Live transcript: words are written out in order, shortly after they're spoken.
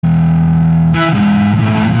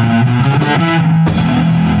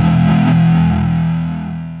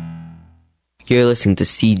You're listening to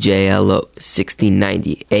CJLO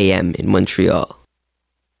 1690 AM in Montreal.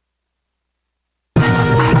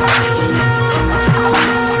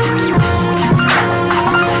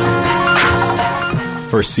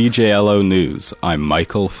 For CJLO News, I'm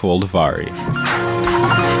Michael Foldavari.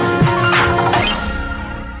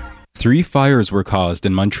 3 fires were caused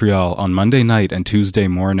in Montreal on Monday night and Tuesday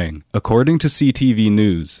morning. According to CTV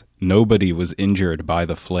News, nobody was injured by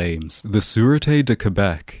the flames. The Sûreté de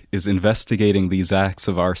Québec is investigating these acts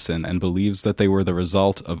of arson and believes that they were the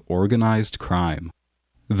result of organized crime.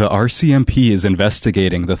 The RCMP is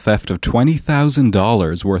investigating the theft of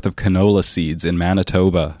 $20,000 worth of canola seeds in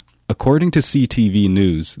Manitoba. According to CTV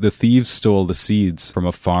News, the thieves stole the seeds from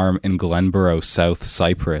a farm in Glenborough, South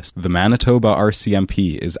Cyprus. The Manitoba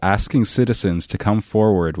RCMP is asking citizens to come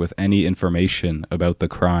forward with any information about the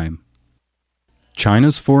crime.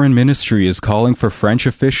 China's foreign ministry is calling for French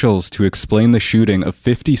officials to explain the shooting of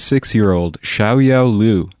 56-year-old Xiaoyao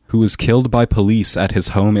Liu, who was killed by police at his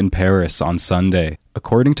home in Paris on Sunday.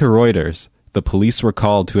 According to Reuters, the police were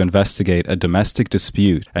called to investigate a domestic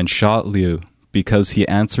dispute and shot Liu because he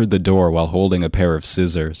answered the door while holding a pair of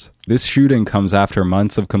scissors. This shooting comes after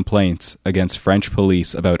months of complaints against French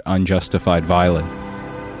police about unjustified violence.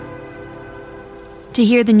 To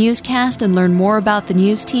hear the newscast and learn more about the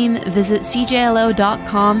news team, visit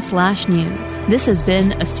cjlo.com/news. This has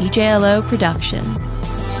been a CJLO production.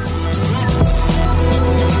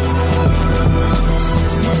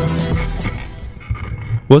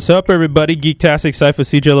 What's up, everybody? Geektastic Cypher,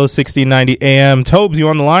 CJLO 1690 AM. Tobes, you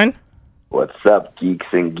on the line? What's up, geeks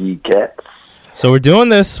and geekettes? So we're doing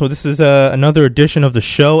this. Well, this is another edition of the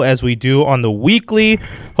show as we do on the weekly.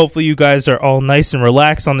 Hopefully you guys are all nice and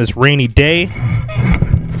relaxed on this rainy day.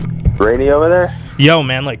 Rainy over there? Yo,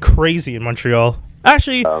 man, like crazy in Montreal.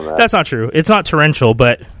 Actually, that's not true. It's not torrential,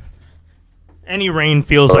 but any rain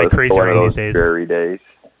feels like crazy rain these days. Dreary days.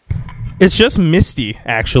 It's just misty,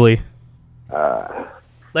 actually.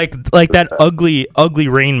 Like that ugly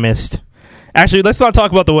rain mist. Actually, let's not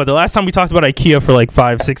talk about the weather. Last time we talked about IKEA for like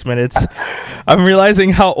 5-6 minutes. I'm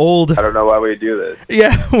realizing how old. I don't know why we do this.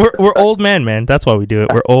 Yeah, we're old men, man. That's why we do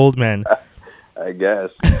it. We're old men. I guess.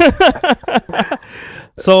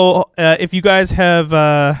 So, if you guys have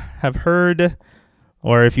heard,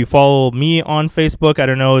 or if you follow me on Facebook, I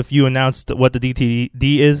don't know if you announced what the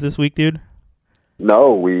DTD is this week, dude.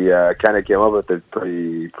 No, we kind of came up with it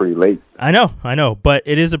pretty late. I know, but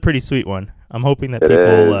it is a pretty sweet one. I'm hoping that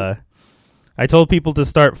people. I told people to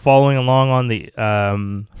start following along on the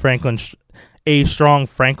Franklin A Strong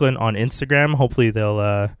Franklin on Instagram. Hopefully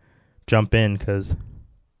they'll jump in because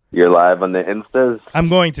you're live on the Instas. I'm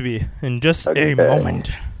going to be in just a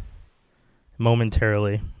moment,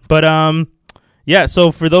 momentarily. But yeah.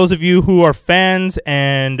 So for those of you who are fans,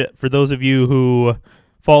 and for those of you who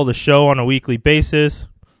follow the show on a weekly basis,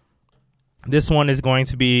 this one is going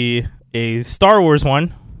to be a Star Wars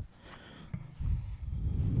one.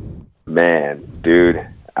 Man, dude,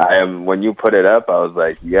 when you put it up, I was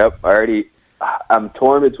like, yep, I'm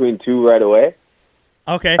torn between two right away.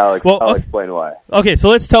 Okay. I'll explain why. Okay, so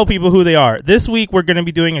let's tell people who they are. This week, we're going to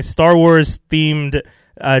be doing a Star Wars-themed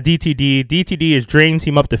DTD. DTD is Drain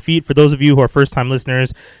Team Up Defeat. For those of you who are first-time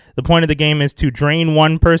listeners, the point of the game is to drain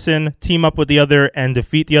one person, team up with the other, and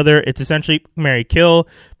defeat the other. It's essentially Marry Kill,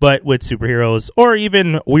 but with superheroes or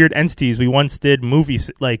even weird entities. We once did movie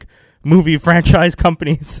franchise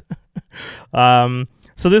companies.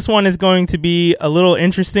 So this one is going to be a little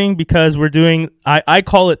interesting because we're doing, I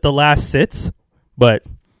call it the last Siths, but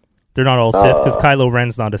they're not all Sith because Kylo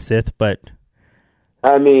Ren's not a Sith, but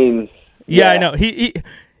I mean, yeah. I know he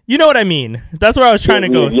you know what I mean. That's where I was trying to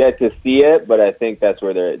go. We've yet to see it, but I think that's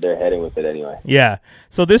where they're heading with it anyway. Yeah.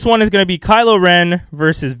 So this one is going to be Kylo Ren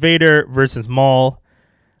versus Vader versus Maul,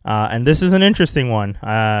 and this is an interesting one.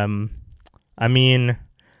 I mean,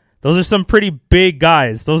 those are some pretty big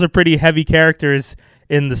guys. Those are pretty heavy characters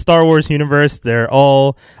in the Star Wars universe.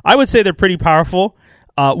 I would say they're pretty powerful.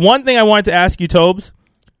 One thing I wanted to ask you, Tobes,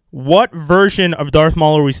 what version of Darth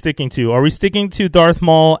Maul are we sticking to? Are we sticking to Darth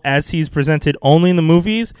Maul as he's presented only in the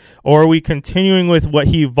movies, or are we continuing with what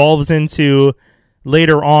he evolves into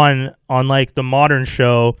later on like the modern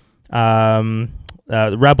show, Rebels?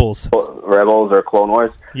 Rebels or Clone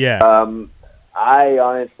Wars? Yeah. I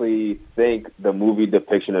honestly think the movie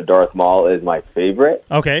depiction of Darth Maul is my favorite.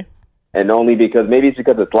 Okay. And only because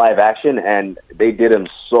it's live action and they did him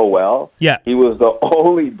so well. Yeah. He was the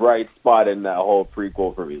only bright spot in that whole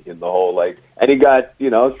prequel for me. In the whole, and he got,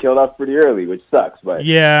 killed off pretty early, which sucks. But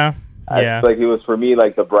yeah. He was, for me,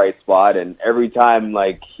 the bright spot. And every time,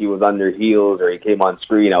 he was under heels or he came on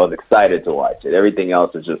screen, I was excited to watch it. Everything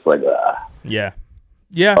else is just Yeah.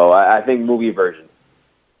 Yeah. So I think movie version.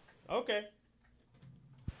 Okay.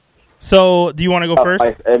 So, do you want to go first?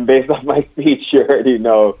 And based on my speech, you already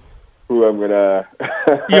know who I'm gonna.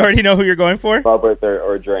 You already know who you're going for? Robert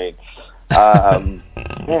or Drain. Man,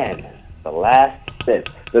 the last Sith.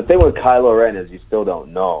 The thing with Kylo Ren is you still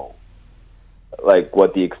don't know, like,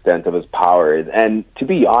 what the extent of his power is. And to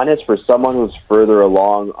be honest, for someone who's further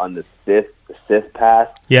along on the Sith path,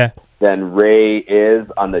 than Rey is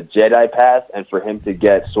on the Jedi path, and for him to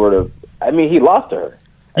get sort of, I mean, he lost to her.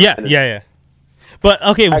 Yeah. But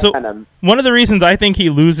okay, so one of the reasons I think he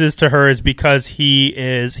loses to her is because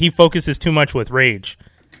he focuses too much with rage.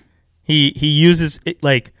 He uses it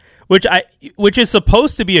which is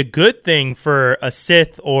supposed to be a good thing for a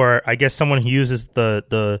Sith, or I guess someone who uses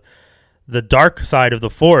the dark side of the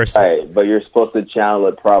Force. Right, but you're supposed to channel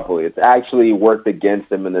it properly. It's actually worked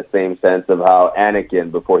against him in the same sense of how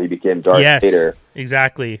Anakin, before he became Darth Vader.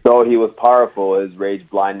 Exactly. So he was powerful, his rage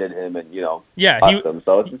blinded him and, lost him.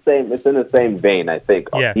 So it's the same. It's in the same vein, I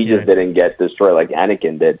think. He just didn't get destroyed like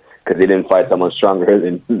Anakin did, because he didn't fight someone stronger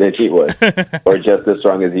than he was, or just as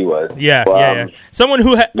strong as he was. Someone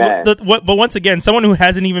who, but once again, someone who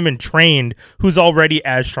hasn't even been trained, who's already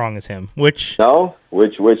as strong as him. Which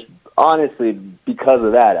honestly, because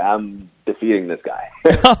of that, I'm defeating this guy.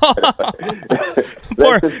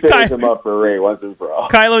 Let's just finish him up for Rey once and for all.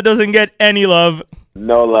 Kylo doesn't get any love.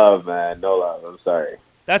 No love, man. No love. I'm sorry.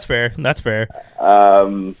 That's fair.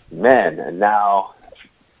 Man, and now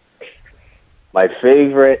my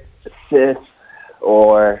favorite Sith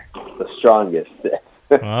or the strongest Sith.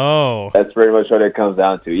 That's pretty much what it comes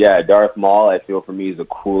down to. Yeah, Darth Maul, I feel, for me, is the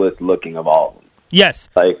coolest looking of all of them. Yes.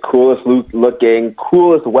 Like, coolest looking,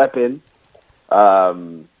 coolest weapon,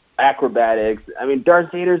 acrobatics. I mean,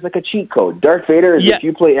 Darth Vader is like a cheat code. Darth Vader is, if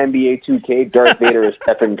you play NBA 2K, Darth Vader is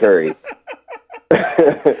Stephen Curry.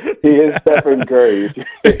 He is Stephen Curry.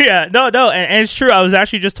 And it's true. I was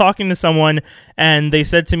actually just talking to someone, and they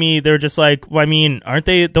said to me, they're just like, well, I mean,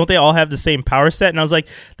 don't they all have the same power set? And I was like,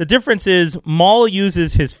 the difference is Maul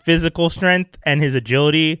uses his physical strength and his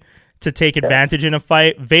agility to take advantage in a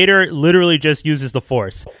fight. Vader literally just uses the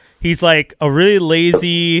Force. He's like a really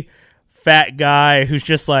lazy fat guy who's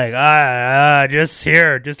just like, just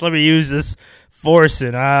let me use this Force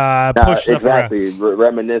and push stuff around. Exactly,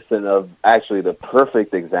 reminiscent of actually the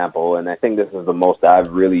perfect example, and I think this is the most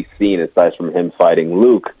I've really seen, aside from him fighting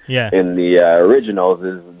Luke in the originals,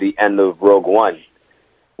 is the end of Rogue One.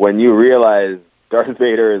 When you realize Darth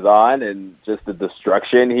Vader is on, and just the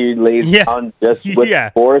destruction he lays down just with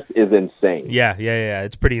the Force is insane. Yeah.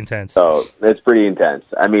 It's pretty intense. So, it's pretty intense.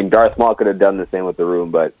 I mean, Darth Maul could have done the same with the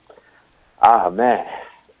room, but, man.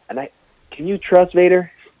 And can you trust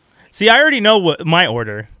Vader? See, I already know what my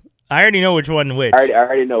order. I already know which one which. I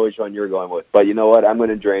already know which one you're going with. But you know what? I'm going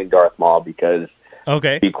to drain Darth Maul because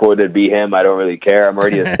it'd be cool to be him. I don't really care. I'm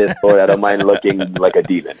already a Sith Lord. I don't mind looking like a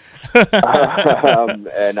demon.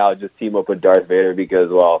 And I'll just team up with Darth Vader because,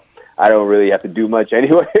 well, I don't really have to do much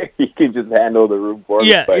anyway. He can just handle the room for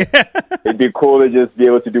me. But it'd be cool to just be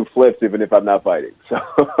able to do flips even if I'm not fighting.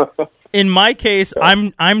 So, in my case,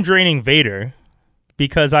 I'm draining Vader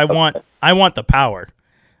because I want the power.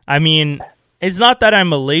 I mean, it's not that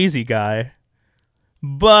I'm a lazy guy,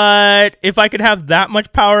 but if I could have that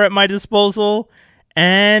much power at my disposal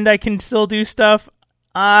and I can still do stuff,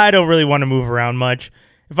 I don't really want to move around much.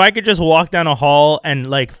 If I could just walk down a hall and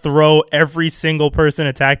like throw every single person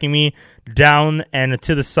attacking me down and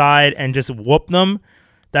to the side and just whoop them,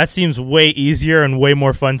 that seems way easier and way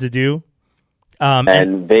more fun to do.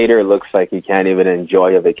 And Vader looks like he can't even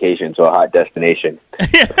enjoy a vacation to a hot destination.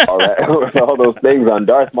 All those things on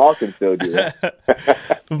Darth Maul can still do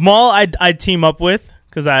that. Maul, I'd team up with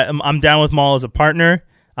because I'm down with Maul as a partner.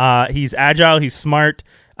 He's agile. He's smart.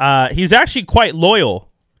 He's actually quite loyal.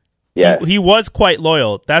 Yeah, he was quite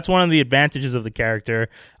loyal. That's one of the advantages of the character.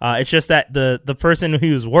 It's just that the person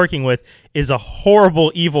he was working with is a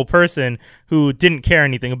horrible, evil person who didn't care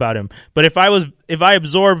anything about him. But if I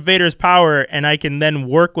absorb Vader's power and I can then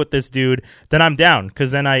work with this dude, then I'm down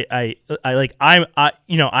because then I have a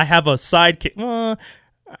sidekick. Well,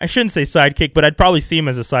 I shouldn't say sidekick, but I'd probably see him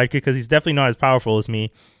as a sidekick because he's definitely not as powerful as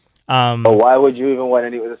me. But why would you even want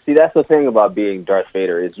anyone? See, that's the thing about being Darth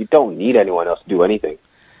Vader is you don't need anyone else to do anything.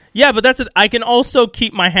 Yeah, but I can also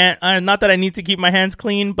keep my hand. Not that I need to keep my hands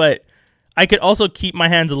clean, but I could also keep my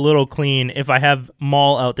hands a little clean if I have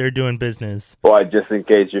Maul out there doing business. Why, just in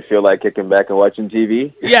case you feel like kicking back and watching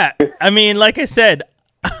TV? Yeah, I mean, like I said,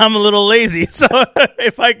 I'm a little lazy, so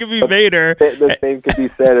if I could be Vader... The same could be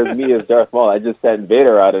said as me as Darth Maul. I just send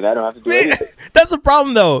Vader out and I don't have to do anything. That's the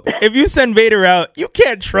problem, though. If you send Vader out, you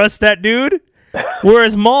can't trust that dude.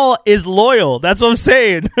 Whereas Maul is loyal. That's what I'm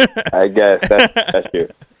saying. I guess that's true.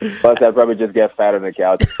 Plus, I'd probably just get fat on the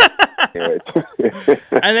couch.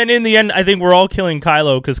 And then in the end, I think we're all killing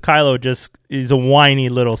Kylo because Kylo just is a whiny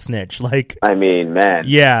little snitch. Like, I mean, man,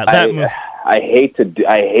 yeah, I hate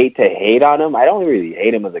to hate on him. I don't really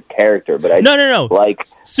hate him as a character, but I no, like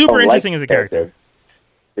super interesting as a character.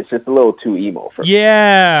 It's just a little too emo for me.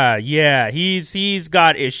 Yeah. He's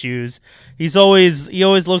got issues. He always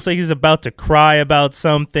looks like he's about to cry about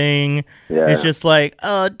something. Yeah. It's just like,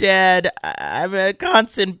 oh, Dad, I'm in a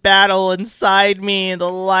constant battle inside me, the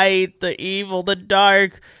light, the evil, the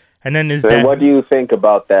dark. And then his dad. What do you think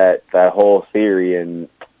about that whole theory? And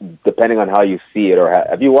depending on how you see it, or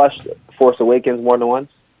have you watched Force Awakens more than once?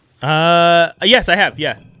 Yes, I have.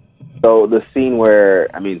 Yeah. So the scene where,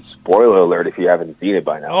 I mean, spoiler alert if you haven't seen it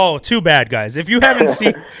by now. Oh, too bad, guys. If you haven't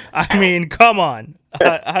seen, I mean, come on.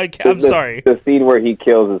 I'm sorry. The scene where he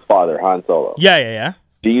kills his father, Han Solo. Yeah.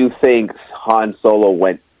 Do you think Han Solo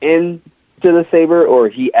went into the saber, or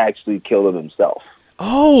he actually killed him himself?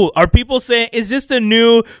 Oh, are people saying, is this the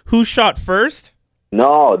new Who Shot First?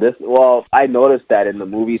 No, I noticed that in the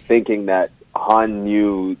movie, thinking that Han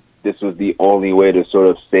knew this was the only way to sort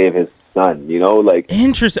of save his son, like...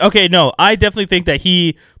 Interesting. Okay, no, I definitely think that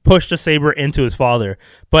he pushed a saber into his father.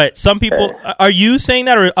 But some people... Are you saying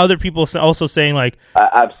that, or are other people also saying, like...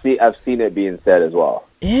 I've seen it being said as well.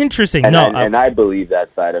 Interesting. And I believe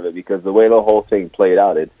that side of it, because the way the whole thing played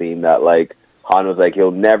out, it seemed that, like, Han was like,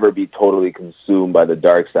 he'll never be totally consumed by the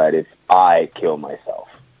dark side if I kill myself.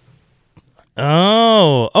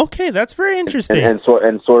 Oh, okay, that's very interesting. And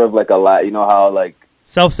sort of like a lot, how, like...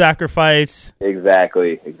 Self-sacrifice.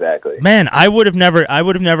 Exactly. Man, I would have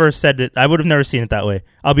never said it. I would have never seen it that way.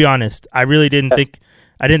 I'll be honest. I really didn't think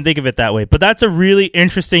of it that way. But that's a really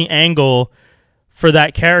interesting angle for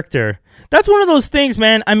that character. That's one of those things,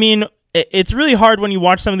 man. I mean, it's really hard when you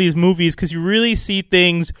watch some of these movies because you really see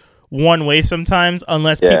things one way sometimes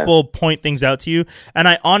unless people point things out to you. And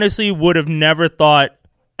I honestly would have never thought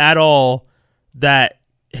at all that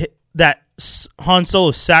Han Solo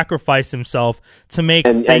sacrificed himself to make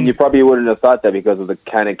things... And you probably wouldn't have thought that because of the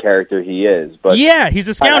kind of character he is. But yeah, he's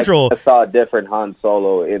a scoundrel. I saw a different Han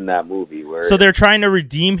Solo in that movie. So they're trying to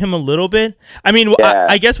redeem him a little bit? I mean,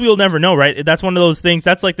 I guess we'll never know, right? That's one of those things.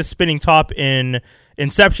 That's like the spinning top in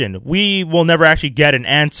Inception. We will never actually get an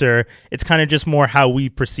answer. It's kind of just more how we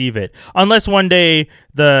perceive it. Unless one day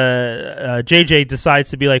the JJ decides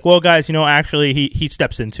to be like, well, guys, actually he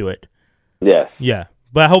steps into it. Yes. Yeah.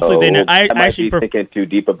 But hopefully they never. I might be thinking too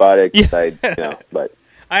deep about it. But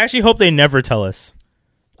I actually hope they never tell us.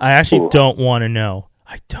 I actually don't want to know.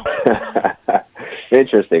 I don't.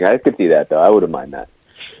 Interesting. I could see that though. I wouldn't mind that.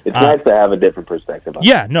 It's nice to have a different perspective on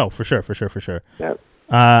it. No, for sure. Yep.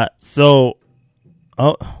 So,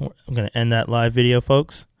 I'm gonna end that live video,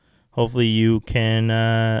 folks. Hopefully you can.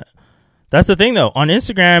 That's the thing though. On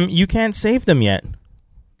Instagram, you can't save them yet.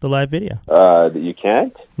 The live video. You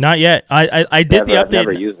can't? Not yet. I did the update. I've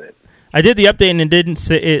never used it. I did the update and it didn't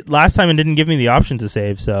say it last time. It didn't give me the option to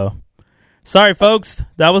save. So sorry, folks.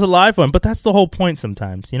 That was a live one, but that's the whole point.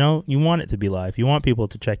 Sometimes, you want it to be live. You want people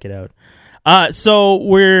to check it out. So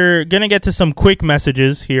we're gonna get to some quick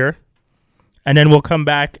messages here, and then we'll come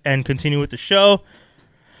back and continue with the show.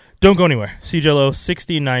 Don't go anywhere. CJLO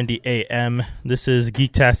 1690 AM. This is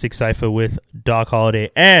Geektastic Cypher with Doc Holliday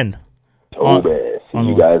and. See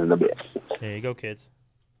you guys in a bit. There you go, kids.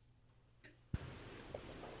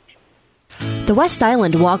 The West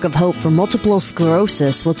Island Walk of Hope for Multiple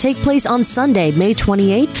Sclerosis will take place on Sunday, May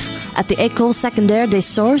 28th at the École Secondaire des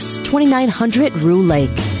Sources, 2900 Rue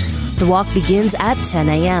Lake. The walk begins at 10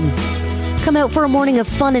 a.m. Come out for a morning of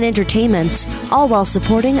fun and entertainment, all while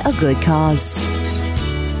supporting a good cause.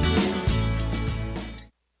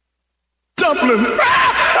 Dublin!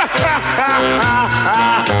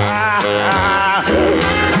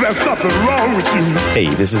 There's something wrong with you. Hey,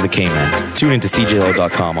 this is the K-Man. Tune into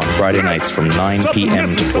CJL.com on Friday nights from 9 p.m.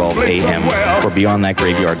 to 12 a.m. for Beyond That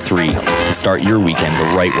Graveyard 3. And start your weekend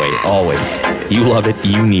the right way, always. You love it,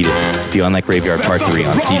 you need it. Beyond That Graveyard Part 3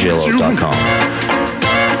 on CJL.com.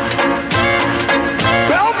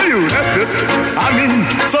 Bellevue, that's it. I mean,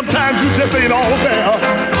 sometimes you just ain't all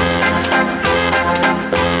there.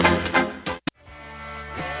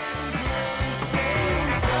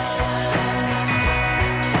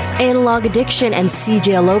 Analog Addiction and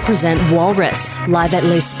CJLO present Walrus, live at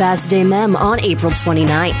L'Espace des Mèmes on April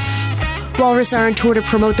 29th. Walrus are on tour to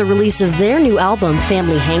promote the release of their new album,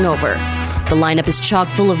 Family Hangover. The lineup is chock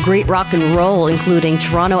full of great rock and roll, including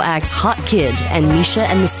Toronto acts Hot Kid and Misha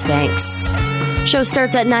and the Spanks. Show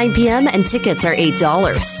starts at 9 p.m. and tickets are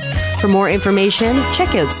 $8. For more information,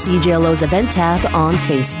 check out CJLO's event tab on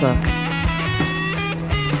Facebook.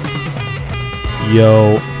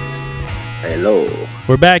 Yo. Hello.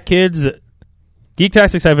 We're back, kids. Geek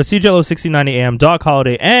Tactics, I have a CJLO 1690 AM, Doc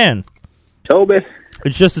Holiday, and Toby.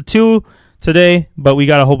 It's just the two today, but we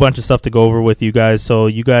got a whole bunch of stuff to go over with you guys. So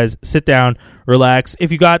you guys sit down, relax.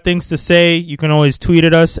 If you got things to say, you can always tweet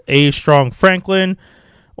at us, @strongfranklin,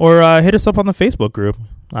 or hit us up on the Facebook group.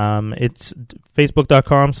 It's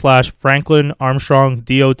facebook.com/Franklin Armstrong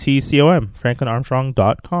DOTCOM.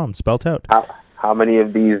 FranklinArmstrong.com, spelled out. How many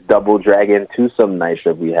of these Double Dragon twosome nights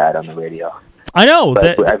have we had on the radio? I know.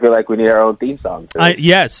 I feel like we need our own theme song.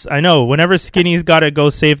 Yes, I know. Whenever Skinny's got to go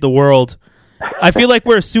save the world, I feel like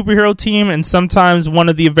we're a superhero team, and sometimes one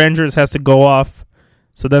of the Avengers has to go off.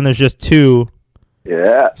 So then there's just two.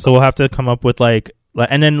 Yeah. So we'll have to come up with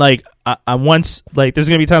and then once there's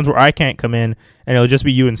gonna be times where I can't come in, and it'll just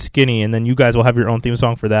be you and Skinny, and then you guys will have your own theme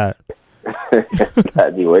song for that.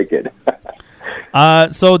 That'd be wicked.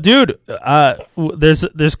 So, dude,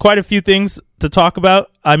 there's quite a few things to talk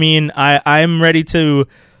about. I mean, I'm ready to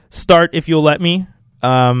start if you'll let me.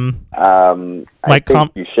 I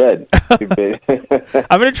think you should.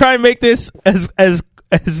 I'm gonna try and make this as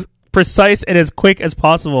precise and as quick as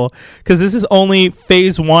possible, because this is only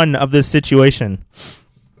phase 1 of this situation.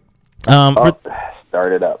 Start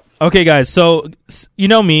it up. Okay, guys. So you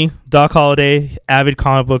know me, Doc Holiday, avid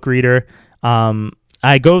comic book reader.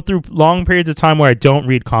 I go through long periods of time where I don't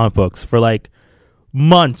read comic books for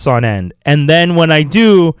months on end. And then when I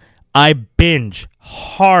do, I binge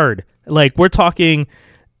hard. We're talking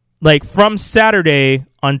from Saturday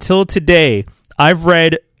until today, I've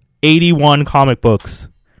read 81 comic books.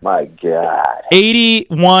 My God.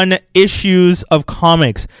 81 issues of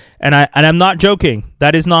comics. And I'm not joking.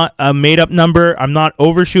 That is not a made up number. I'm not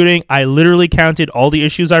overshooting. I literally counted all the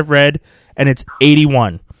issues I've read, and it's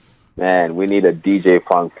 81. Man, we need a DJ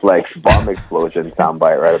Funk Flex bomb explosion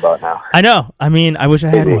soundbite right about now. I know. I mean, I wish I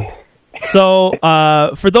had one. So,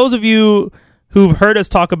 for those of you who've heard us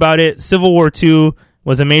talk about it, Civil War II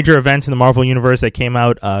was a major event in the Marvel Universe that came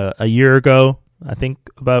out a year ago, I think,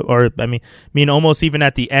 almost even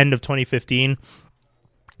at the end of 2015.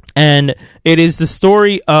 And it is the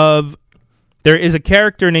story of, there is a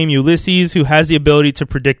character named Ulysses who has the ability to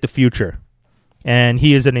predict the future. And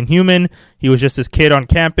he is an Inhuman. He was just this kid on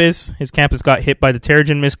campus. His campus got hit by the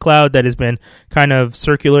Terrigen Mist cloud that has been kind of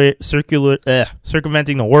circumventing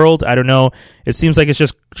the world. I don't know. It seems like it's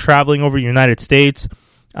just traveling over the United States.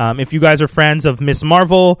 If you guys are fans of Miss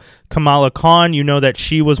Marvel, Kamala Khan, you know that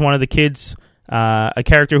she was one of the kids, a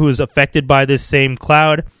character who was affected by this same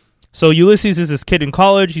cloud. So Ulysses is this kid in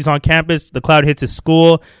college. He's on campus. The cloud hits his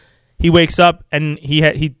school. He wakes up and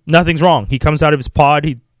he nothing's wrong. He comes out of his pod.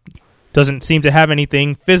 He doesn't seem to have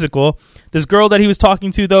anything physical. This girl that he was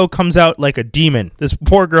talking to, though, comes out like a demon. This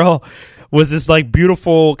poor girl was this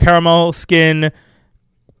beautiful caramel skin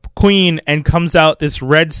queen, and comes out this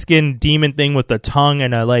red skin demon thing with the tongue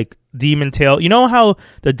and a demon tail. You know how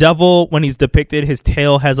the devil, when he's depicted, his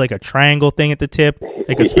tail has a triangle thing at the tip?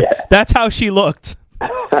 That's how she looked.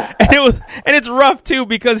 and it's rough too,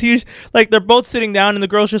 because he's they're both sitting down and the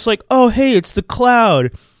girl's just oh, hey, it's the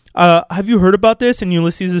cloud. Have you heard about this? And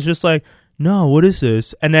Ulysses is just no, what is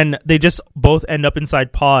this? And then they just both end up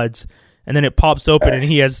inside pods, and then it pops open and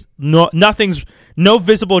he has no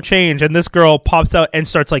visible change, and this girl pops out and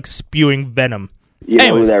starts spewing venom. You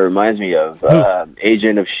know who that reminds me of?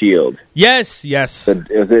 Agent of S.H.I.E.L.D. Yes.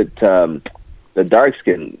 Was it the dark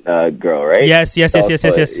skin girl, right? Yes. Yeah,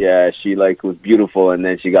 she was beautiful, and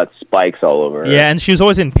then she got spikes all over her. Yeah, and she was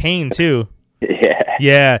always in pain too.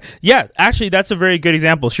 Yeah. Actually, that's a very good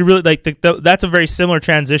example. She really that's a very similar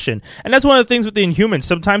transition, and that's one of the things with the Inhumans.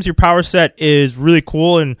 Sometimes your power set is really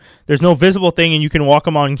cool, and there's no visible thing, and you can walk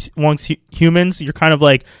amongst humans. You're kind of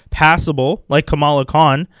passable, like Kamala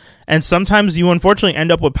Khan, and sometimes you unfortunately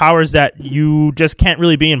end up with powers that you just can't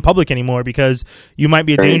really be in public anymore because you might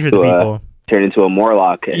be a danger to people. Turn into a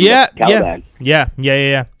Morlock. And Yeah.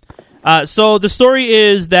 So the story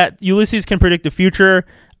is that Ulysses can predict the future.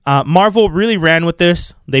 Marvel really ran with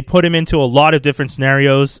this. They put him into a lot of different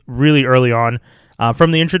scenarios really early on.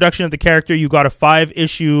 From the introduction of the character, you got a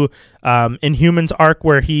 5-issue Inhumans arc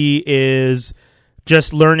where he is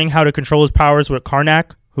just learning how to control his powers with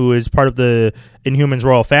Karnak, who is part of the Inhumans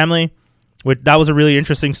royal family. That was a really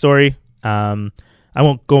interesting story. I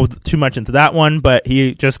won't go too much into that one, but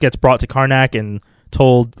he just gets brought to Karnak and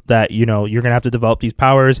told that, you're going to have to develop these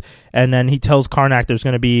powers. And then he tells Karnak there's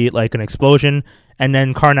going to be an explosion. And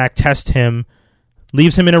then Karnak tests him,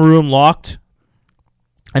 leaves him in a room locked,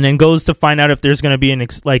 and then goes to find out if there's going to be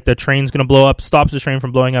the train's going to blow up, stops the train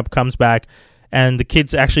from blowing up, comes back, and the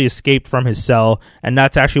kid's actually escaped from his cell, and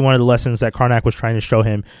that's actually one of the lessons that Karnak was trying to show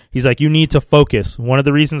him. He's like, you need to focus. One of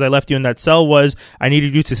the reasons I left you in that cell was I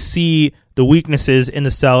needed you to see the weaknesses in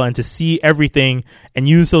the cell and to see everything and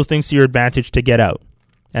use those things to your advantage to get out.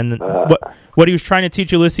 And what he was trying to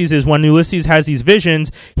teach Ulysses is when Ulysses has these visions,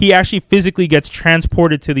 he actually physically gets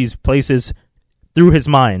transported to these places through his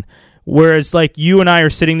mind. Whereas like you and I are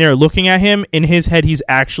sitting there looking at him, in his head he's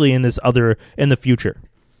actually in the future.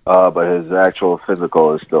 But his actual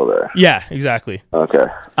physical is still there. Yeah, exactly. Okay.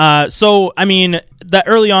 So I mean, that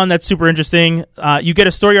early on, that's super interesting. You get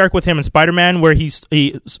a story arc with him in Spider-Man where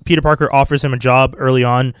Peter Parker offers him a job early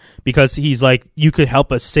on because he's like, you could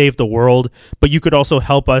help us save the world, but you could also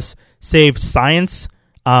help us save science.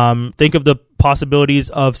 Think of the possibilities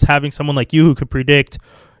of having someone like you who could predict,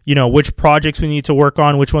 which projects we need to work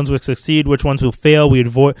on, which ones will succeed, which ones will fail. We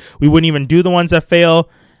wouldn't even do the ones that fail.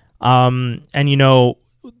 And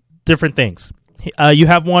different things. You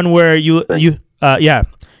have one where you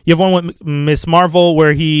have one with Miss Marvel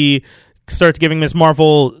where he starts giving Miss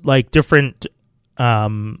Marvel like different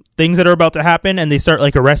things that are about to happen, and they start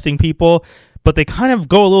like arresting people, but they kind of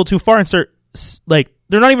go a little too far and start like,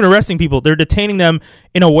 they're not even arresting people, they're detaining them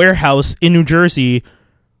in a warehouse in New Jersey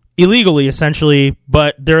illegally essentially,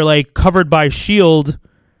 but they're like covered by S.H.I.E.L.D.,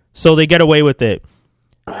 so they get away with it.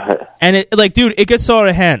 And it gets so out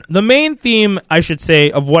of hand. The main theme, I should say,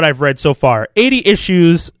 of what I've read so far, 80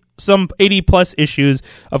 issues, some 80 plus issues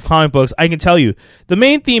of comic books, I can tell you, the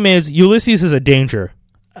main theme is Ulysses is a danger.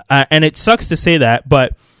 And it sucks to say that,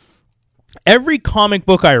 but every comic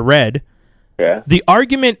book I read, the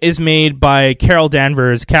argument is made by Carol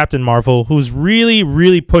Danvers, Captain Marvel, who's really,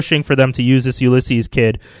 really pushing for them to use this Ulysses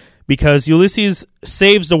kid, because Ulysses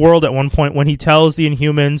saves the world at one point when he tells the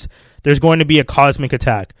Inhumans there's going to be a cosmic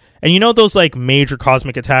attack. And those like major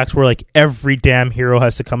cosmic attacks where like every damn hero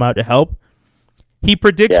has to come out to help? He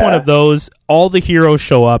predicts one of those. All the heroes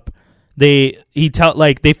show up. They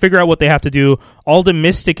figure out what they have to do. All the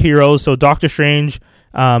mystic heroes, so Doctor Strange,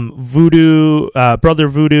 Voodoo, Brother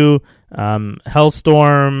Voodoo,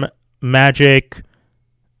 Hellstorm, Magic,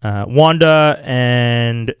 Wanda,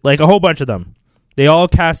 and like a whole bunch of them. They all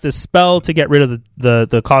cast a spell to get rid of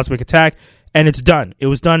the cosmic attack, and it's done. It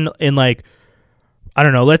was done in like, I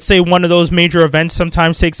don't know, let's say one of those major events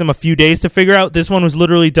sometimes takes them a few days to figure out. This one was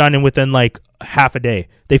literally done in within like half a day.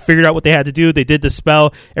 They figured out what they had to do. They did the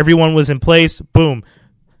spell. Everyone was in place. Boom.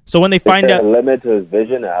 So when they find out... Is there a limit to his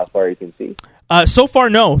vision, how far you can see? So far,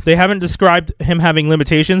 no. They haven't described him having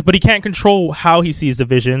limitations, but he can't control how he sees the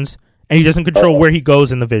visions, and he doesn't control where he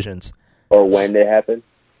goes in the visions. Or when they happen?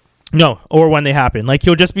 No, or when they happen. Like,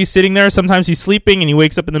 he'll just be sitting there. Sometimes he's sleeping, and he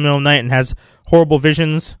wakes up in the middle of the night and has horrible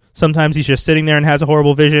visions. Sometimes he's just sitting there and has a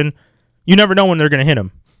horrible vision. You never know when they're going to hit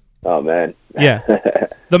him. Oh, man. Yeah.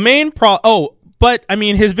 The main but, I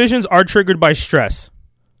mean, his visions are triggered by stress.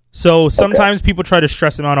 So sometimes people try to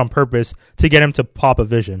stress him out on purpose to get him to pop a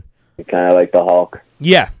vision. Kind of like the Hulk.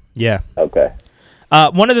 Yeah. Okay.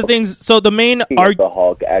 One of the things, so the main... the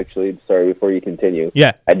Hulk, actually, sorry, before you continue.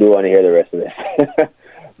 Yeah. I do want to hear the rest of this.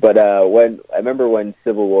 But I remember when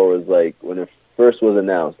Civil War was like, when it first was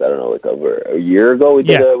announced, I don't know, like over a year ago,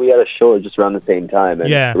 we had a show just around the same time,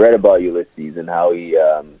 and I read about Ulysses and how he,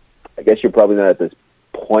 I guess you're probably not at this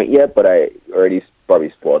point yet, but I already probably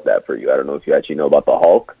spoiled that for you. I don't know if you actually know about the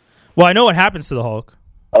Hulk. Well, I know what happens to the Hulk.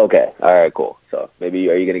 Okay, all right, cool. So maybe,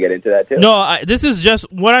 are you going to get into that too? No, this is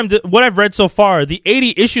just what I've read so far. The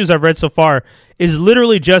 80 issues I've read so far is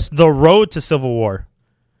literally just the road to Civil War.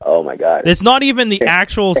 Oh my God. It's not even the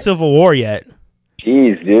actual Civil War yet.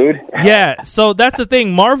 Jeez, dude. Yeah, so that's the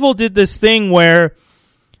thing. Marvel did this thing where...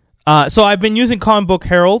 so I've been using Comic Book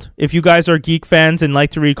Herald. If you guys are geek fans and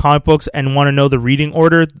like to read comic books and want to know the reading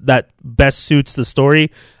order that best suits the story,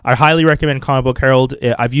 I highly recommend Comic Book Herald.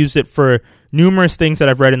 I've used it for numerous things that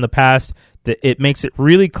I've read in the past. It makes it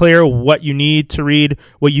really clear what you need to read,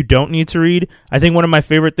 what you don't need to read. I think one of my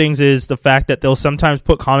favorite things is the fact that they'll sometimes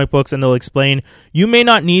put comic books and they'll explain, you may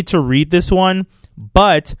not need to read this one,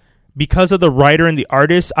 but because of the writer and the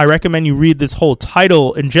artist, I recommend you read this whole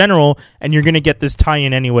title in general, and you're going to get this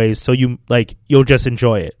tie-in anyways, so you'll just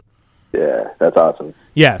enjoy it. Yeah, that's awesome.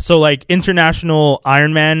 Yeah, so like International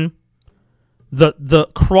Iron Man, the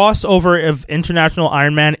crossover of International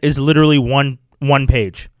Iron Man is literally one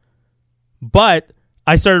page. But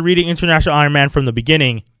I started reading International Iron Man from the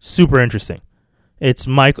beginning. Super interesting. It's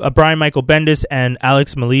Brian Michael Bendis and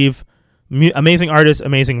Alex Maleev. Amazing artist,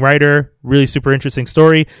 amazing writer, really super interesting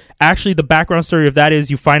story. Actually, the background story of that is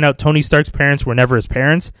you find out Tony Stark's parents were never his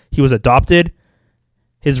parents. He was adopted.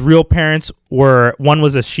 his real parents were, one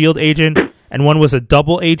was a S.H.I.E.L.D. agent and one was a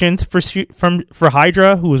double agent for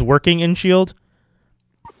Hydra who was working in S.H.I.E.L.D.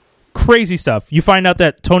 Crazy stuff. You find out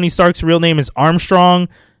that Tony Stark's real name is Armstrong.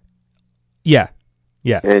 Yeah.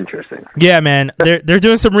 Interesting. Yeah, man. They're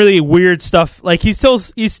doing some really weird stuff. Like he's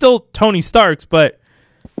still Tony Stark's, but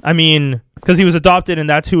I mean, because he was adopted and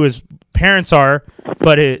that's who his parents are.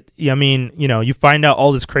 But you find out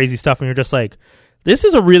all this crazy stuff and you're just like, this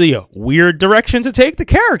is a really weird direction to take the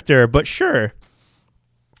character, but sure.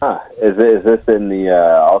 Is this in the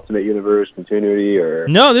Ultimate Universe continuity or?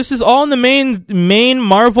 No, this is all in the main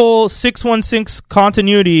Marvel 616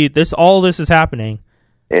 continuity. All this is happening.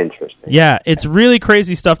 Interesting. Yeah, it's really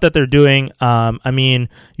crazy stuff that they're doing. I mean,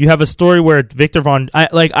 you have a story where Victor Von...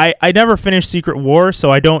 I never finished Secret War,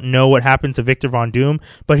 so I don't know what happened to Victor Von Doom,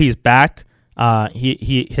 but he's back.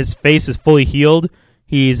 His face is fully healed.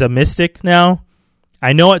 He's a mystic now.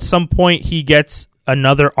 I know at some point he gets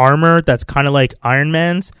another armor that's kind of like Iron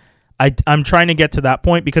Man's. I'm trying to get to that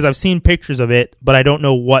point because I've seen pictures of it, but I don't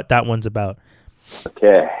know what that one's about.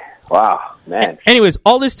 Okay. Wow, man. Anyways,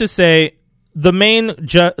 all this to say, the main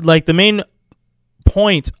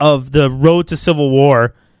point of the Road to Civil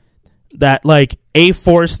War, that like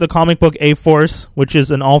A-Force, the comic book A-Force, which is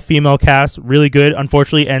an all-female cast, really good.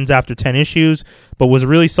 Unfortunately, ends after 10 issues, but was a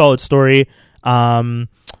really solid story.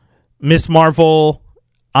 Miss Marvel,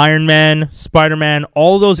 Iron Man, Spider-Man,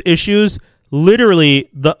 all those issues, literally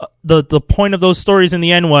the point of those stories in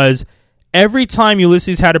the end was every time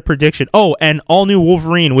Ulysses had a prediction. Oh, and All New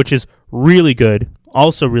Wolverine, which is really good,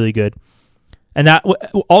 also really good. And that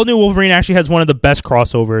All New Wolverine actually has one of the best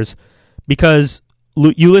crossovers because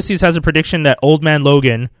Ulysses has a prediction that Old Man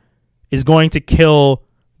Logan is going to kill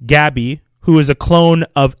Gabby, who is a clone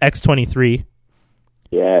of X-23.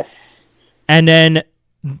 Yes. And then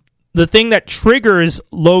the thing that triggers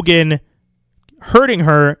Logan hurting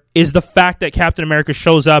her is the fact that Captain America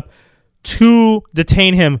shows up to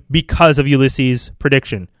detain him because of Ulysses'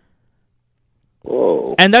 prediction.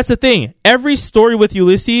 Whoa. And that's the thing. Every story with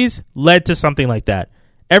Ulysses led to something like that.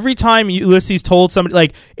 Every time Ulysses told somebody,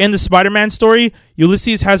 like in the Spider-Man story,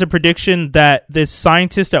 Ulysses has a prediction that this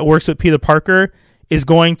scientist that works with Peter Parker is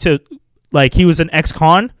going to, like, he was an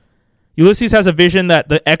ex-con. Ulysses has a vision that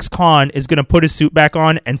the ex-con is going to put his suit back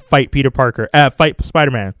on and fight fight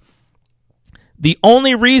Spider-Man. The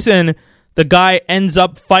only reason the guy ends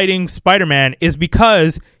up fighting Spider-Man is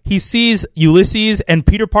because he sees Ulysses and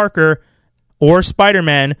Peter Parker or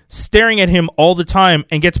Spider-Man staring at him all the time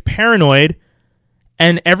and gets paranoid,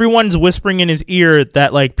 and everyone's whispering in his ear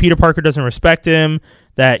that, like, Peter Parker doesn't respect him,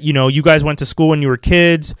 that, you know, you guys went to school when you were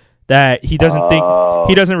kids, that he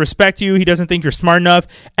doesn't respect you, he doesn't think you're smart enough.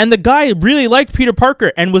 And the guy really liked Peter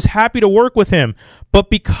Parker and was happy to work with him. But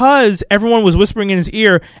because everyone was whispering in his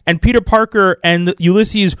ear and Peter Parker and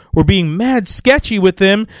Ulysses were being mad sketchy with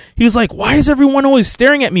him, he was like, why is everyone always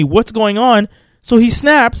staring at me? What's going on? So he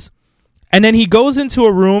snaps, and then he goes into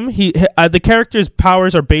a room. The character's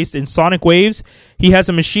powers are based in sonic waves. He has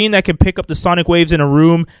a machine that can pick up the sonic waves in a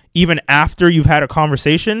room even after you've had a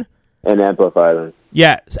conversation. And amplify them.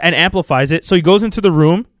 Yeah, and amplifies it. So he goes into the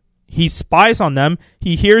room. He spies on them.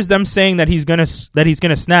 He hears them saying that he's gonna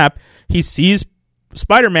snap. He sees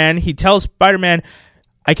Spider-Man. He tells Spider-Man,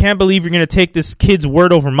 I can't believe you're gonna take this kid's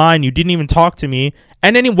word over mine. You didn't even talk to me.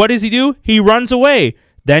 And then what does he do? He runs away.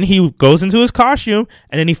 Then he goes into his costume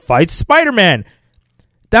and then he fights Spider-Man.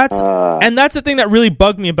 That's the thing that really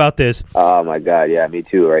bugged me about this. Oh my god, yeah, me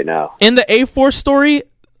too right now. In the A-Force story,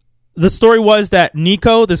 the story was that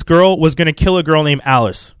Nico, this girl, was going to kill a girl named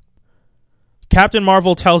Alice. Captain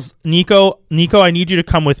Marvel tells Nico, I need you to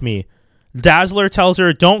come with me. Dazzler tells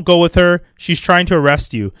her, don't go with her. She's trying to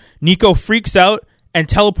arrest you. Nico freaks out and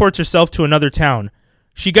teleports herself to another town.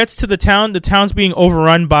 She gets to the town's being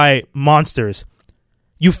overrun by monsters.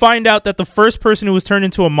 You find out that the first person who was turned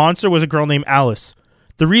into a monster was a girl named Alice.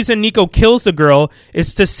 The reason Nico kills the girl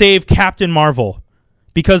is to save Captain Marvel.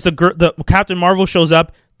 Because the Captain Marvel shows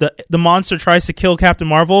up, the monster tries to kill Captain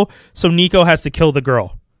Marvel, so Nico has to kill the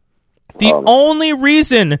girl. The only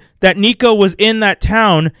reason that Nico was in that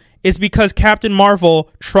town is because Captain Marvel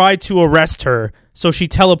tried to arrest her, so she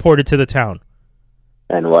teleported to the town.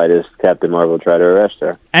 And why does Captain Marvel try to arrest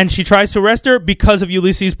her? And she tries to arrest her because of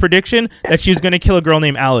Ulysses' prediction that she's going to kill a girl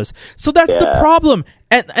named Alice. So that's the problem.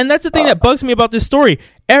 And that's the thing that bugs me about this story.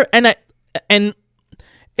 And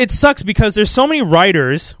it sucks because there's so many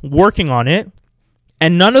writers working on it,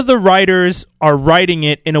 and none of the writers are writing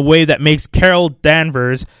it in a way that makes Carol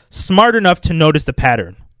Danvers smart enough to notice the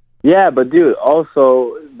pattern. Yeah, but dude,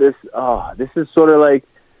 also this is sort of like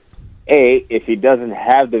if he doesn't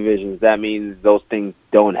have the visions, that means those things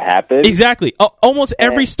don't happen. Exactly. Almost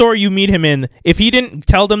every story you meet him in, if he didn't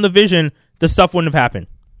tell them the vision, the stuff wouldn't have happened.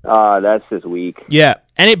 That's just weak. Yeah,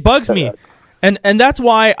 and it bugs me. And that's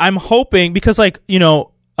why I'm hoping, because, like,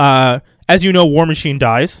 as you know, War Machine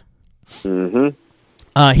dies.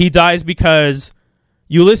 Mm-hmm. He dies because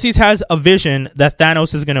Ulysses has a vision that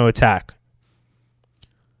Thanos is going to attack.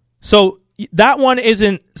 So that one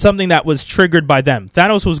isn't something that was triggered by them.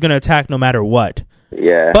 Thanos was going to attack no matter what.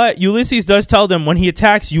 Yeah. But Ulysses does tell them, when he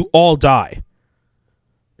attacks, you all die.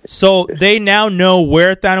 So they now know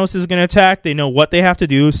where Thanos is going to attack. They know what they have to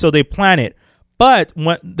do, so they plan it. But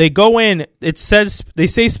when they go in, they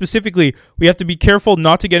say specifically, we have to be careful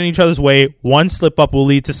not to get in each other's way. One slip up will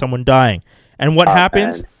lead to someone dying. And what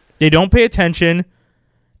happens? Man. They don't pay attention.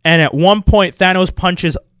 And at one point, Thanos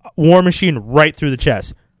punches War Machine right through the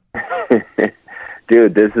chest.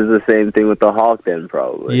 Dude, this is the same thing with the Hulk then,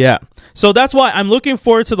 probably. Yeah. So that's why I'm looking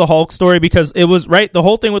forward to the Hulk story, because it was, right, the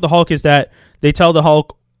whole thing with the Hulk is that they tell the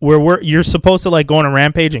Hulk, you're supposed to, like, go on a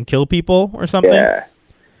rampage and kill people or something. Yeah.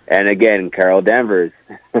 And again, Carol Danvers.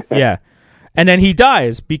 Yeah. And then he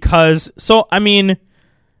dies because... So, I mean,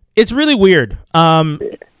 it's really weird.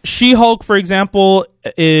 She-Hulk, for example,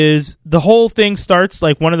 is... The whole thing starts...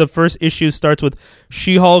 Like, one of the first issues starts with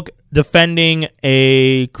She-Hulk defending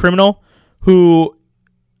a criminal who...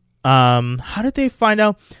 how did they find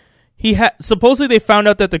out? Supposedly they found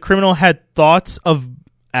out that the criminal had thoughts of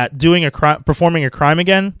performing a crime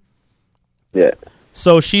again. Yeah.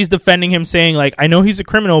 So she's defending him, saying, like, I know he's a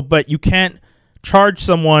criminal, but you can't charge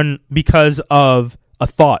someone because of a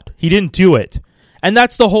thought. He didn't do it. And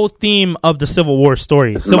that's the whole theme of the Civil War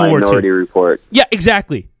story. Civil War 2. Minority Report. Yeah,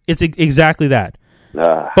 exactly. It's exactly that.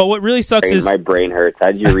 But what really sucks is... My brain hurts.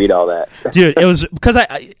 How did you read all that? Dude, it was... Because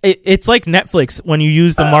it's like Netflix when you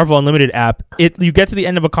use the Marvel Unlimited app. You get to the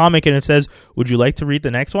end of a comic and it says, would you like to read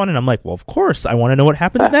the next one? And I'm like, well, of course. I want to know what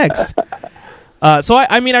happens next. So,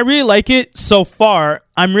 I mean, I really like it so far.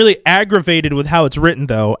 I'm really aggravated with how it's written,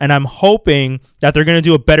 though, and I'm hoping that they're going to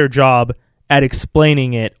do a better job at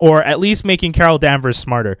explaining it, or at least making Carol Danvers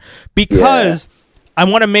smarter. Because I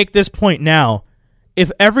want to make this point now.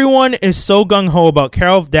 If everyone is so gung-ho about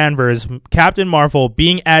Carol Danvers, Captain Marvel,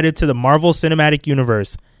 being added to the Marvel Cinematic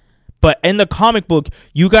Universe, but in the comic book,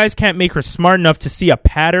 you guys can't make her smart enough to see a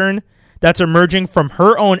pattern that's emerging from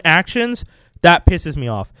her own actions, that pisses me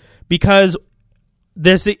off. Because...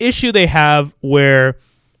 there's the issue they have where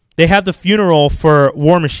they have the funeral for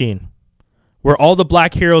War Machine, where all the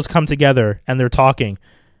black heroes come together and they're talking.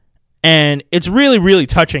 And it's really, really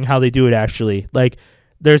touching how they do it, actually. Like,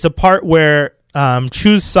 there's a part where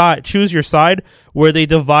choose your side, where they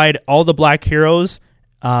divide all the black heroes.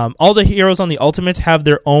 All the heroes on the Ultimates have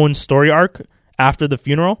their own story arc after the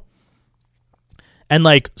funeral. And,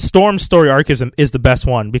 like, Storm's story arc is the best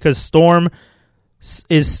one, because Storm...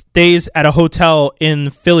 stays at a hotel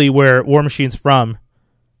in Philly where War Machine's from,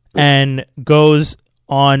 and goes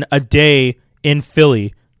on a day in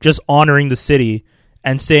Philly just honoring the city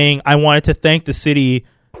and saying, I wanted to thank the city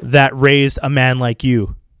that raised a man like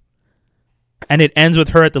you. And it ends with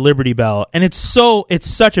her at the Liberty Bell, and it's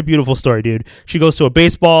such a beautiful story, dude. She goes to a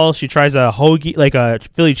baseball, she tries a hoagie, like a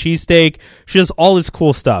Philly cheesesteak, she does all this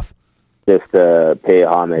cool stuff. Just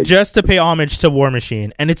to pay homage to War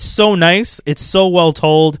Machine. And it's so nice. It's so well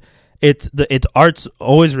told. Its art's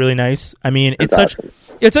always really nice. I mean, it's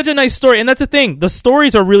such a nice story. And that's the thing. The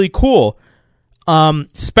stories are really cool.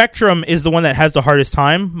 Spectrum is the one that has the hardest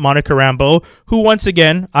time, Monica Rambeau, who, once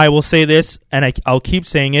again, I will say this, and I'll keep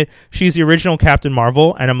saying it, she's the original Captain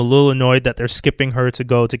Marvel, and I'm a little annoyed that they're skipping her to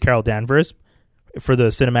go to Carol Danvers for the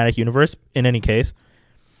cinematic universe, in any case.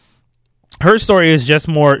 Her story is just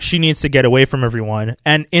more, she needs to get away from everyone.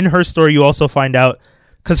 And in her story, you also find out,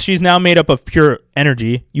 because she's now made up of pure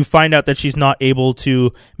energy, you find out that she's not able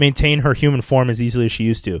to maintain her human form as easily as she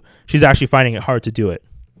used to. She's actually finding it hard to do it.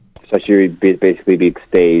 So she basically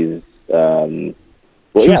stays...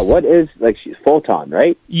 what is... Like, she's Photon,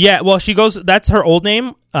 right? Yeah, well, she goes... That's her old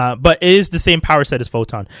name, but it is the same power set as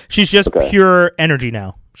Photon. She's just pure energy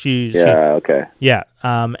now. Okay. Yeah,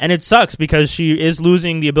 and it sucks because she is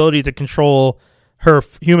losing the ability to control her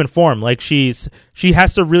human form. Like, she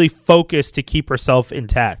has to really focus to keep herself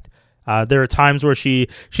intact. There are times where she's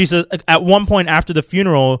at one point after the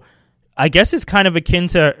funeral, I guess it's kind of akin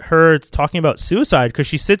to her talking about suicide, because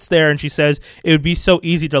she sits there and she says, it would be so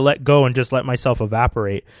easy to let go and just let myself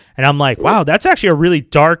evaporate. And I'm like, wow, that's actually a really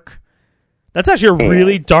dark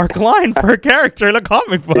line for a character in a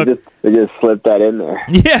comic book. They just slipped that in there.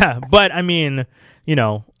 Yeah, but I mean,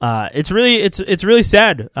 it's really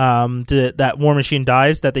sad that War Machine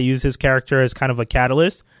dies, that they use his character as kind of a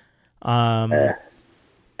catalyst. And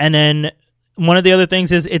then one of the other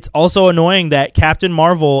things is it's also annoying that Captain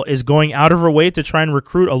Marvel is going out of her way to try and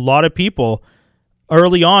recruit a lot of people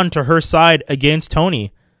early on to her side against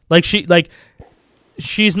Tony.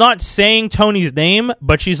 She's not saying Tony's name,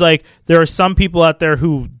 but she's like, there are some people out there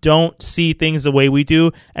who don't see things the way we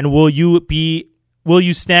do, and will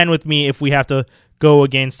you stand with me if we have to go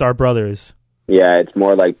against our brothers? Yeah, it's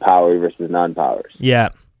more like power versus non-powers. Yeah.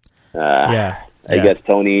 I guess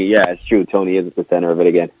Tony, it's true. Tony is at the center of it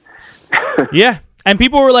again. Yeah. And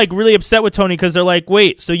people were like really upset with Tony because they're like,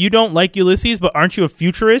 wait, so you don't like Ulysses, but aren't you a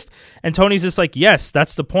futurist? And Tony's just like, yes,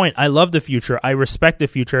 that's the point. I love the future. I respect the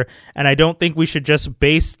future. And I don't think we should just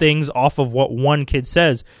base things off of what one kid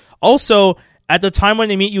says. Also, at the time when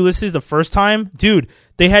they meet Ulysses the first time, dude,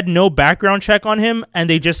 they had no background check on him, and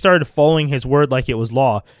they just started following his word like it was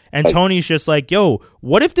law. And Tony's just like, yo,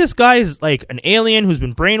 what if this guy is like an alien who's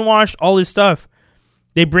been brainwashed, all this stuff?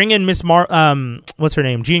 They bring in what's her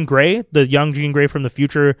name? Jean Grey, the young Jean Grey from the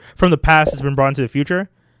future, from the past has been brought into the future.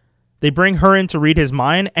 They bring her in to read his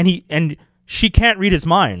mind, and she can't read his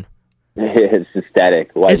mind. It's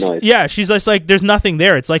static, white noise. Yeah, she's just like, there's nothing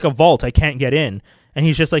there. It's like a vault. I can't get in. And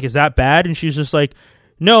he's just like, is that bad? And she's just like,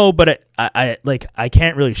 no, but I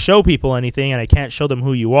can't really show people anything, and I can't show them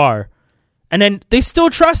who you are. And then they still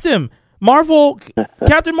trust him.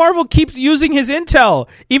 Captain Marvel keeps using his intel,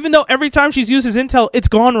 even though every time she's used his intel, it's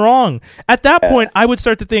gone wrong. At that point, I would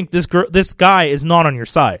start to think this guy is not on your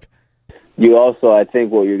side. You also, I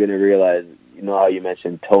think what you're going to realize, you know how you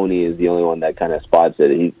mentioned Tony is the only one that kind of spots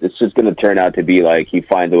it. It's just going to turn out to be like he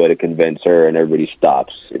finds a way to convince her and everybody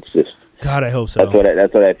stops. It's just... God, I hope so.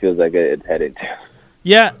 That's what I feel like it's heading to.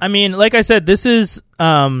 Yeah, I mean, like I said, this is...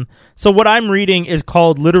 so what I'm reading is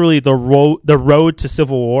called literally The Road to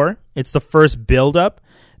Civil War. It's the first build-up.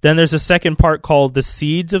 Then there's a second part called The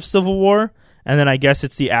Seeds of Civil War. And then I guess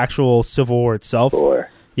it's the actual Civil War itself.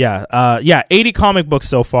 Yeah, 80 comic books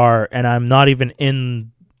so far, and I'm not even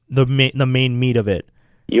in the main meat of it.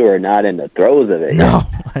 You are not in the throes of it. No,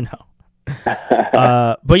 I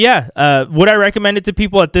know. But yeah, would I recommend it to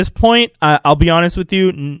people at this point? I'll be honest with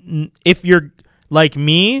you. If you're like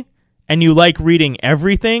me and you like reading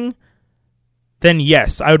everything, then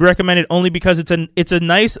yes, I would recommend it only because it's a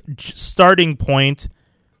nice starting point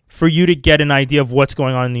for you to get an idea of what's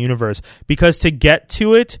going on in the universe. Because to get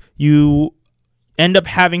to it, you end up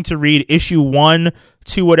having to read issue 1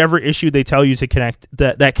 to whatever issue they tell you to connect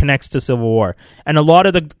that connects to Civil War. And a lot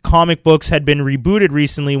of the comic books had been rebooted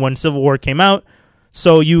recently when Civil War came out,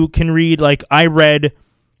 so you can read, like, I read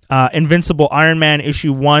Invincible Iron Man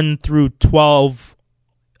issue 1 through 12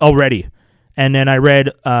 already. And then I read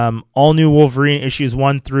All New Wolverine issues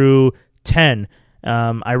 1 through 10.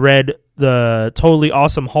 I read the Totally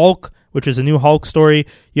Awesome Hulk, which is a new Hulk story.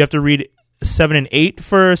 You have to read 7 and 8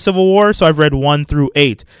 for Civil War, so I've read 1 through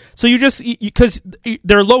 8. So you just, because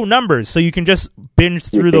they're low numbers, so you can just binge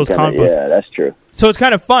through those comic books. Yeah, that's true. So it's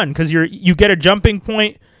kind of fun because you get a jumping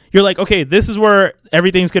point. You're like, okay, this is where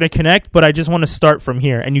everything's going to connect, but I just want to start from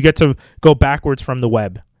here, and you get to go backwards from the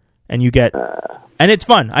web, and you get, and it's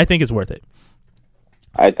fun. I think it's worth it.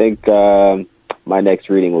 I think my next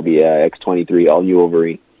reading will be X-23, All New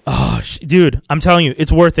Wolverine. Oh, dude, I'm telling you,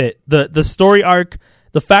 it's worth it. The story arc,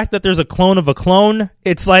 the fact that there's a clone of a clone,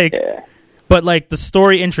 it's like, but like the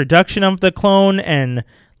story introduction of the clone and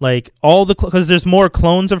like all the, because there's more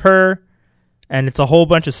clones of her and it's a whole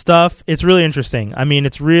bunch of stuff. It's really interesting. I mean,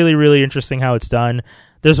 it's really, really interesting how it's done.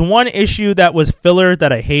 There's one issue that was filler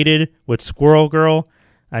that I hated with Squirrel Girl.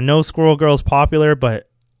 I know Squirrel Girl's popular, but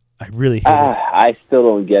I really hate it. I still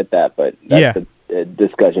don't get that, but that's a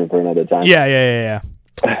discussion for another time. Yeah.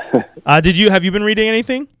 Have you been reading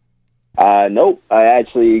anything? Nope. I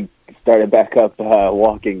actually started back up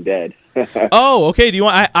Walking Dead. Oh, okay. Do you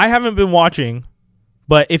want? I haven't been watching,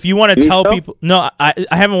 but if you want to tell people, no, I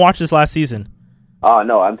haven't watched this last season. Oh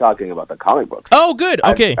no, I'm talking about the comic books. Oh, good.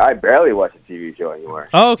 Okay. I barely watch a TV show anymore.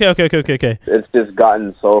 Oh, okay. It's just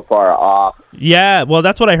gotten so far off. Yeah, well,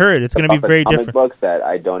 that's what I heard. It's going to be very different. Comic books that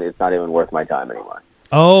I don't. It's not even worth my time anymore.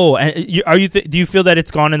 Oh, and do you feel that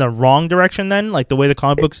it's gone in the wrong direction then, like the way the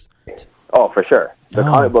comic books? Oh, for sure. The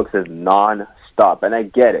comic books is non-stop, and I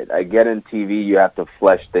get it. I get in TV you have to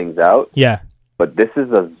flesh things out. Yeah. But this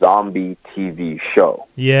is a zombie TV show.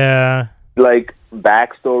 Yeah. Like,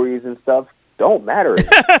 backstories and stuff don't matter.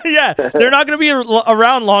 Yeah, they're not going to be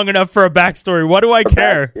around long enough for a backstory. What do I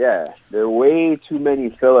care? Yeah, there are way too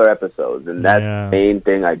many filler episodes, and that's the main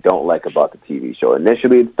thing I don't like about the TV show.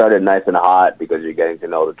 Initially, it started nice and hot because you're getting to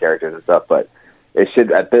know the characters and stuff, but it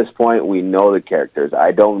should, at this point, we know the characters.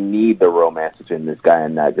 I don't need the romance between this guy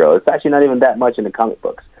and that girl. It's actually not even that much in the comic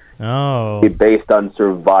books. Oh. Based on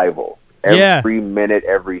survival. Every minute,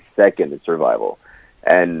 every second is survival.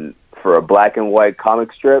 And for a black and white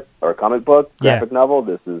comic strip or comic book, graphic novel,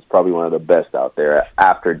 this is probably one of the best out there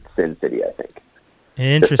after Sin City, I think.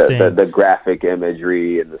 Interesting. The graphic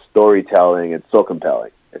imagery and the storytelling, it's so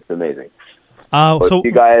compelling. It's amazing. So if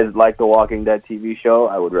you guys like the Walking Dead TV show,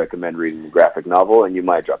 I would recommend reading the graphic novel, and you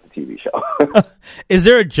might drop the TV show. Is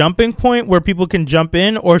there a jumping point where people can jump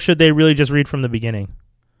in, or should they really just read from the beginning?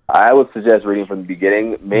 I would suggest reading from the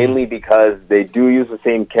beginning, mainly because they do use the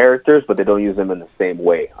same characters, but they don't use them in the same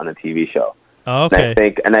way on a TV show. Oh,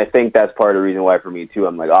 okay. And I think that's part of the reason why for me too.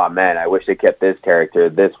 I'm like, oh man, I wish they kept this character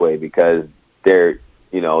this way because they're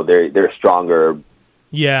stronger.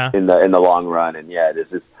 Yeah. In the long run, and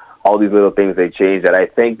this is all these little things they changed that I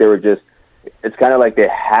think they were just. It's kind of like they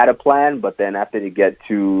had a plan, but then after they get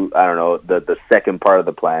to, I don't know, the second part of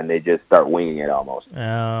the plan, they just start winging it almost.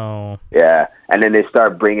 Oh. Yeah. And then they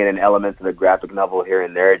start bringing in elements of the graphic novel here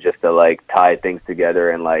and there just to, like, tie things together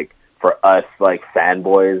and, like, for us, like,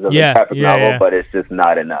 fanboys of the graphic novel, but it's just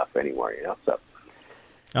not enough anymore, you know? So.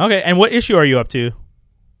 Okay. And what issue are you up to?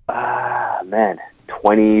 Man,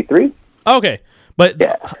 23? Okay. But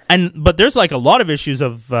there's, like, a lot of issues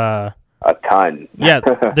of... a ton. Yeah,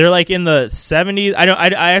 they're like in the 70s.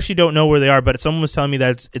 I actually don't know where they are, but someone was telling me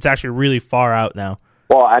that it's actually really far out now.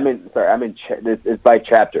 Well, it's by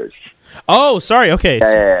chapters. Oh, sorry. Okay.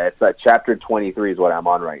 Yeah, it's chapter 23 is what I'm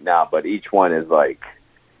on right now, but each one is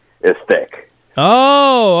thick.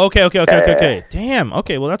 Oh, okay. Damn.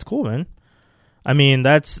 Okay, well that's cool, man. I mean,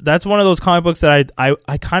 that's one of those comic books that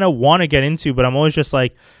I kind of want to get into, but I'm always just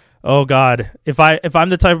like, oh god, if I'm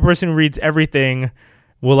the type of person who reads everything,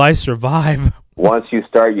 will I survive? Once you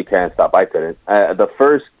start, you can't stop. I couldn't. The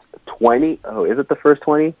first 20... Oh, is it the first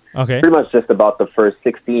 20? Okay. Pretty much just about the first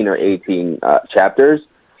 16 or 18 chapters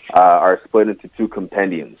are split into two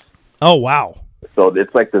compendiums. Oh, wow. So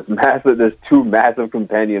it's like there's two massive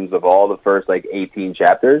compendiums of all the first, 18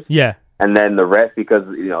 chapters. Yeah. And then the rest, because,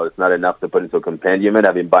 it's not enough to put into a compendium, and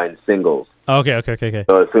I've been buying singles. Okay.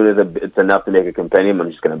 So as soon as it's enough to make a compendium, I'm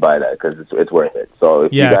just going to buy that because it's worth it. So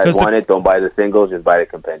if you guys want it, don't buy the singles, just buy the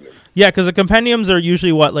compendium. Yeah, because the compendiums are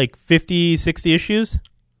usually, 50, 60 issues?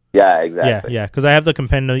 Yeah, exactly. Yeah, because I have the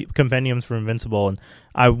compendiums for Invincible, and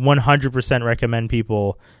I 100% recommend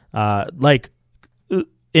people,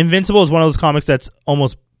 Invincible is one of those comics that's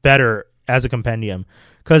almost better as a compendium.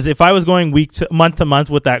 Because if I was going month to month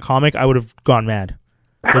with that comic, I would have gone mad.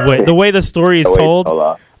 The way the story is told...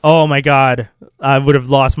 Oh my god, I would have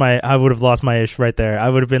lost my ish right there. I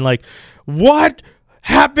would have been like, "What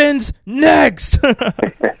happens next?"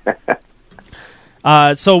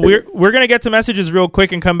 So we're gonna get to messages real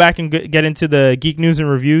quick and come back and get into the geek news and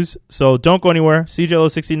reviews. So don't go anywhere. CJLO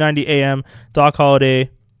 6090 AM, Doc Holliday,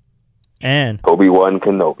 and Obi-Wan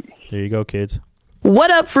Kenobi. There you go, kids.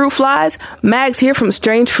 What up, fruit flies? Mags here from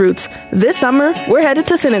Strange Fruits. This summer, we're headed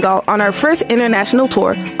to Senegal on our first international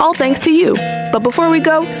tour, all thanks to you. But before we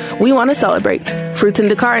go, we want to celebrate. Fruits in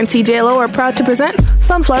Dakar and CJLO are proud to present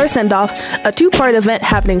Sunflower Send-Off, a two-part event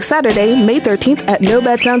happening Saturday, May 13th at No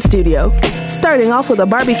Bad Sound Studio. Starting off with a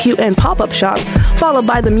barbecue and pop-up shop, followed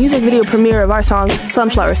by the music video premiere of our song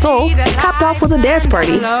Sunflower Soul, capped off with a dance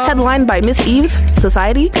party, headlined by Miss Eves,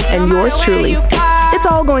 Society, and yours truly. It's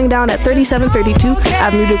all going down at 3732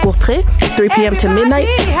 Avenue de Courtrai, 3 p.m. to midnight,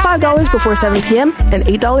 $5 before 7 p.m., and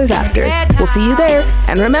 $8 after. We'll see you there,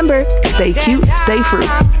 and remember, stay cute, stay fruit.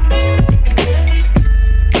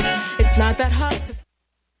 It's not that hard to...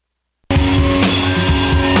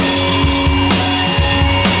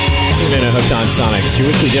 Tune in to Hooked on Sonics, your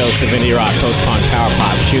weekly dose of indie rock, post-punk, power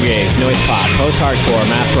pop, shoegaze, noise pop, post-hardcore,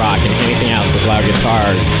 math rock, and anything else with loud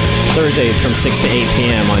guitars. Thursdays from 6 to 8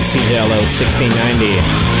 p.m. on CJLO 1690.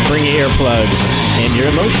 Bring your earplugs and your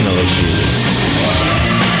emotional issues.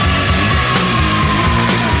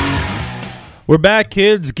 We're back,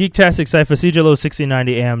 kids. Geektastic Cypher, CJLO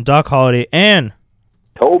 1690 AM, Doc Holliday, and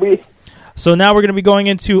Toby. So now we're going to be going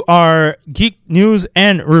into our geek news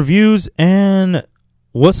and reviews. And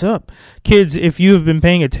what's up, kids? If you have been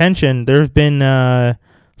paying attention, there have been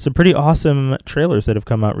some pretty awesome trailers that have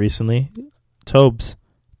come out recently. Tobes,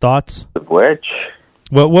 thoughts? Of which?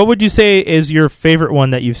 What would you say is your favorite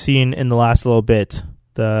one that you've seen in the last little bit?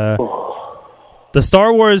 The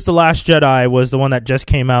Star Wars The Last Jedi was the one that just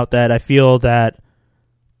came out that I feel that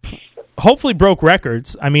hopefully broke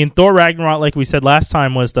records. I mean, Thor Ragnarok, like we said last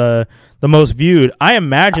time, was the most viewed. I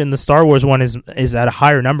imagine the Star Wars one is at a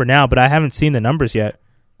higher number now, but I haven't seen the numbers yet.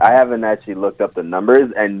 I haven't actually looked up the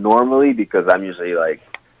numbers, and normally, because I'm usually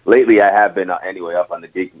lately I have been anyway up on the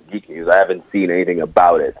geek news, I haven't seen anything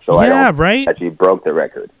about it. So I don't actually broke the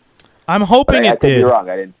record. I'm hoping I it could did. be wrong.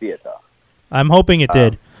 I didn't see it though. I'm hoping it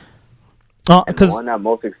did. And the one I'm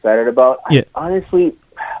most excited about, honestly,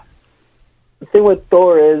 the thing with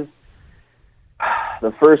Thor is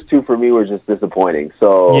the first two for me were just disappointing.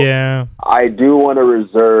 So yeah, I do want to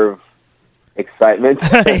reserve excitement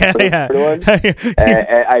for the third one.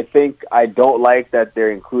 And I think I don't like that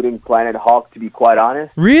they're including Planet Hulk, to be quite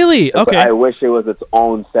honest. Really? Okay. But I wish it was its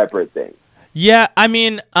own separate thing. Yeah, I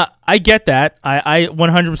mean, I get that. I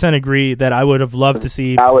 100% agree that I would have loved to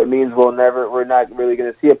see. Now it means we're not really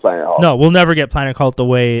going to see a Planet Hulk. No, we'll never get Planet Hulk the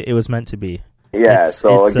way it was meant to be. Yeah, it's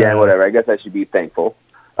whatever. I guess I should be thankful.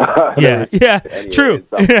 Yeah, anyway, true.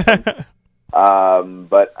 But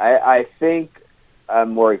I think I'm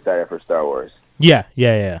more excited for Star Wars.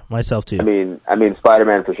 Yeah. Myself too. I mean,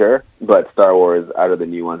 Spider-Man for sure, but Star Wars out of the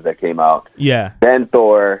new ones that came out. Yeah. Then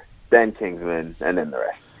Thor, then Kingsman, and then the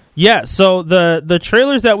rest. Yeah, so the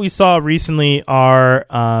trailers that we saw recently are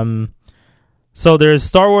so there's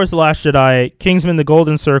Star Wars The Last Jedi, Kingsman The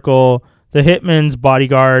Golden Circle, The Hitman's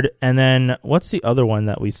Bodyguard, and then what's the other one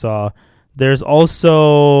that we saw? There's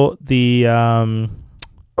also the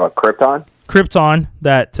Krypton? Krypton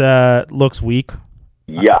that looks weak.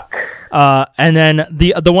 Yuck. And then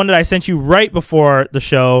the one that I sent you right before the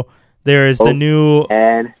show, there's the new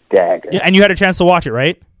and Dagger. Yeah, and you had a chance to watch it,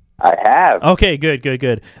 right? I have. Okay,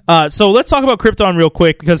 good. So let's talk about Krypton real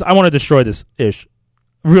quick because I want to destroy this ish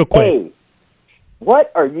real quick. Hey,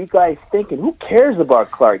 what are you guys thinking? Who cares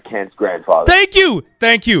about Clark Kent's grandfather? Thank you.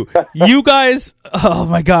 You guys, oh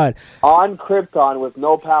my God. On Krypton with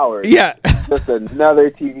no powers. Yeah. Just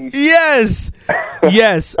another TV show.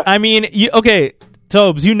 Yes. I mean, okay,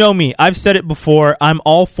 Tobes, you know me. I've said it before. I'm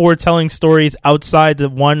all for telling stories outside the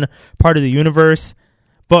one part of the universe.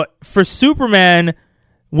 But for Superman,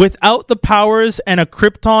 without the powers and a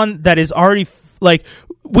Krypton that is already,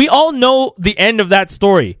 we all know the end of that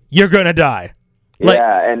story. You're going to die.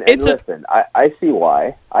 And listen, I see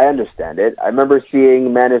why. I understand it. I remember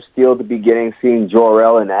seeing Man of Steel at the beginning, seeing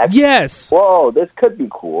Jor-El in action. Yes. Whoa, this could be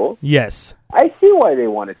cool. Yes. I see why they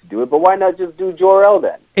wanted to do it, but why not just do Jor-El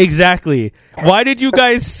then? Exactly. Why did you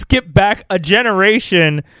guys skip back a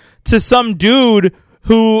generation to some dude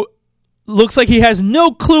who looks like he has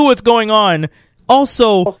no clue what's going on?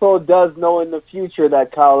 Also does know in the future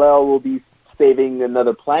that Kal-El will be saving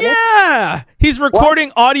another planet. Yeah, he's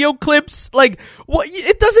recording audio clips. What?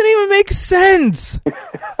 It doesn't even make sense.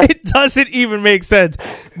 It doesn't even make sense.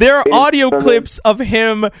 There are audio clips of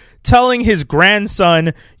him telling his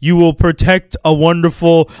grandson, "You will protect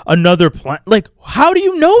another planet." How do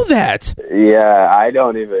you know that? Yeah, I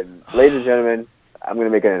don't even. Ladies and gentlemen, I'm going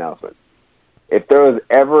to make an announcement. If there was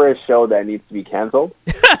ever a show that needs to be canceled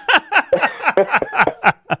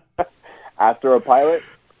after a pilot,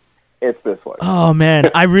 it's this one. Oh man,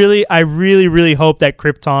 I really hope that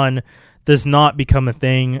Krypton does not become a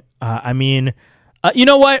thing. You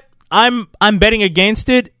know what? I'm betting against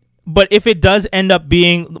it. But if it does end up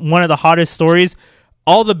being one of the hottest stories,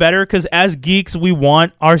 all the better. Because as geeks, we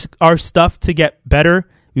want our stuff to get better.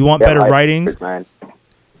 We want better writings. Man.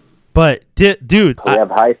 But dude, we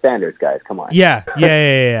have high standards, guys. Come on.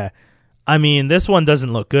 Yeah. I mean, this one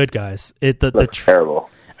doesn't look good, guys. It looks terrible.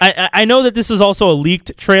 I know that this is also a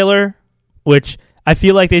leaked trailer, which I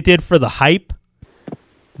feel like they did for the hype.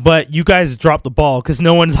 But you guys dropped the ball because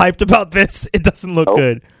no one's hyped about this. It doesn't look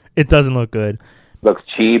good. It doesn't look good. Looks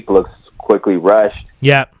cheap. Looks quickly rushed.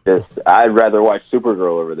 Yeah. I'd rather watch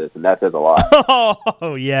Supergirl over this, and that says a lot.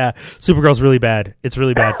 Oh yeah, Supergirl's really bad. It's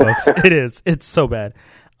really bad, folks. It is. It's so bad.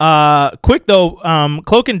 Quick though,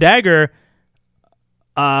 Cloak and Dagger.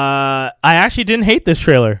 I actually didn't hate this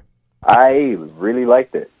trailer. I really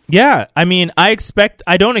liked it. Yeah, I mean, I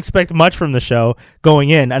don't expect much from the show going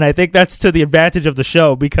in, and I think that's to the advantage of the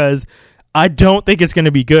show because I don't think it's going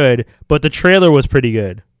to be good, but the trailer was pretty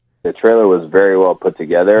good. The trailer was very well put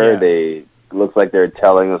together. Yeah. Looks like they're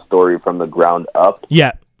telling a story from the ground up.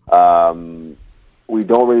 Yeah. We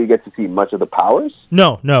don't really get to see much of the powers.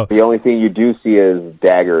 No. The only thing you do see is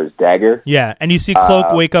Dagger. Yeah, and you see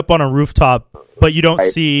Cloak wake up on a rooftop, but you don't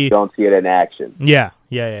see... You don't see it in action. Yeah.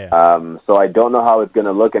 So I don't know how it's going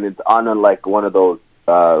to look, and it's on one of those,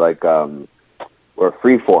 or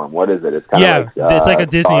Freeform. What is it? It's kind of it's like a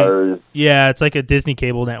Disney... Stars. Yeah, it's like a Disney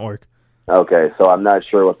cable network. Okay, so I'm not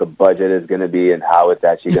sure what the budget is going to be and how it's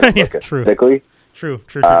actually going to look aesthetically. True.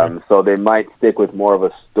 So they might stick with more of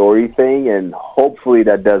a story thing, and hopefully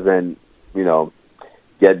that doesn't,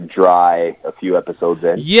 get dry a few episodes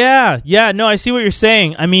in. Yeah. No, I see what you're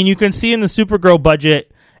saying. I mean, you can see in the Supergirl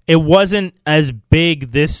budget, it wasn't as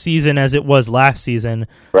big this season as it was last season.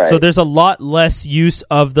 Right. So there's a lot less use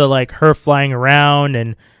of the her flying around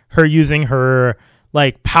and her using her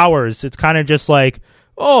like powers. It's kind of just like,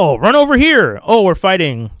 oh, run over here. Oh, we're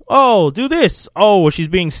fighting. Oh, do this. Oh, she's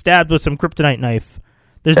being stabbed with some kryptonite knife.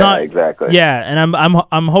 There's not exactly. Yeah, and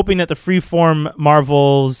I'm hoping that the freeform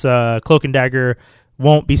Marvel's Cloak and Dagger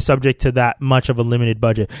won't be subject to that much of a limited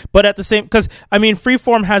budget. But at the same, because I mean,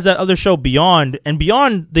 Freeform has that other show Beyond, and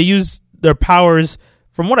Beyond they use their powers.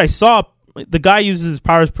 From what I saw, the guy uses his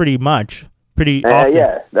powers pretty often.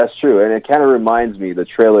 Yeah, that's true, and it kind of reminds me. The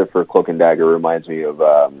trailer for Cloak and Dagger reminds me of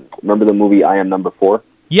remember the movie I Am Number 4?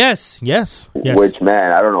 Yes. Which,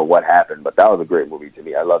 man, I don't know what happened, but that was a great movie to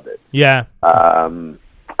me. I loved it. Yeah.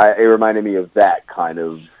 It reminded me of that kind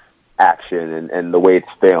of action and the way it's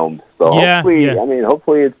filmed. So hopefully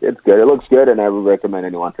it's good. It looks good, and I would recommend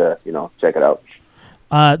anyone to check it out.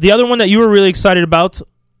 The other one that you were really excited about,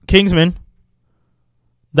 Kingsman.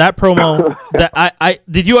 That promo, that I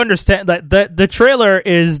did you understand that the trailer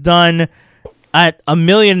is done at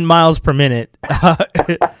 1,000,000 miles per minute?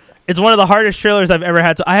 It's one of the hardest trailers I've ever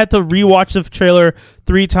had. So I had to rewatch the trailer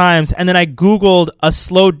 3 times, and then I Googled a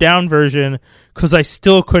slowed down version because I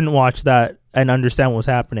still couldn't watch that and understand what was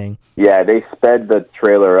happening. Yeah, they sped the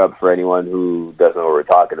trailer up for anyone who doesn't know what we're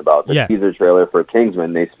talking about. The teaser trailer for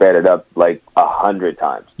Kingsman, they sped it up like 100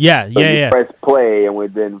 times. Yeah. Press play, and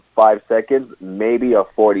within 5 seconds, maybe a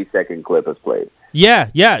 40-second clip is played. Yeah.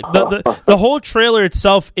 The whole trailer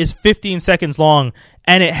itself is 15 seconds long,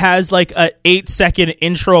 and it has like a 8-second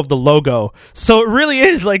intro of the logo. So it really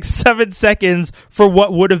is like 7 seconds for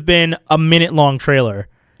what would have been a minute-long trailer.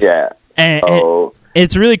 Yeah. And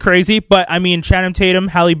it's really crazy, but I mean, Channing Tatum,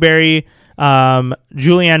 Halle Berry,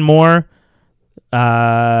 Julianne Moore,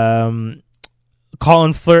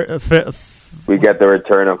 Colin Firth. We get the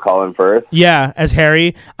return of Colin Firth. Yeah, as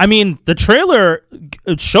Harry. I mean, the trailer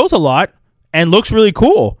shows a lot and looks really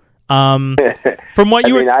cool. From what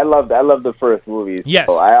I love the first movies. Yes.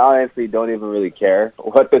 So I honestly don't even really care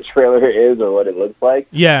what the trailer is or what it looks like.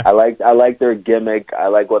 Yeah. I like their gimmick. I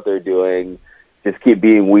like what they're doing. Just keep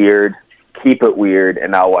being weird. Keep it weird,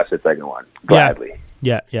 and I'll watch the second one gladly.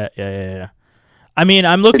 Yeah. I mean,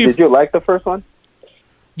 I'm looking. Did you like the first one?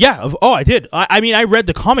 Yeah. Oh, I did. I mean, I read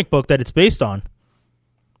the comic book that it's based on.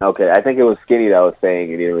 Okay, I think it was Skinny that was saying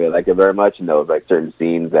he didn't really like it very much, and there was like certain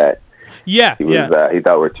scenes that he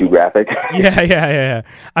thought were too graphic. Yeah.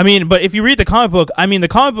 I mean, but if you read the comic book,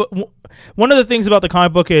 one of the things about the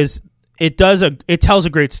comic book is it tells a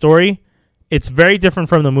great story. It's very different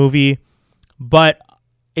from the movie, but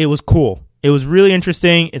it was cool. It was really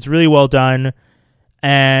interesting. It's really well done,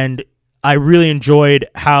 and I really enjoyed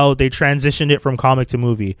how they transitioned it from comic to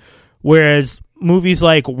movie. Whereas movies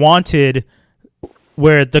like Wanted,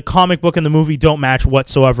 where the comic book and the movie don't match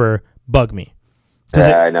whatsoever, bug me.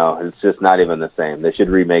 Yeah, I know. It's just not even the same. They should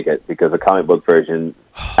remake it, because the comic book version,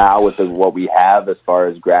 now with what we have as far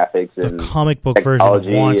as graphics and the comic book version of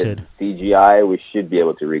Wanted, and CGI, we should be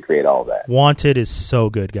able to recreate all of that. Wanted is so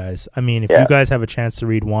good, guys. I mean, if you guys have a chance to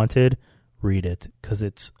read Wanted, read it, because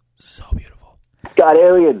it's so beautiful. It's got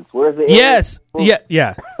aliens. Where's the aliens? Yes.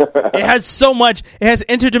 Yeah. It has so much. It has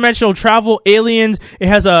interdimensional travel, aliens. It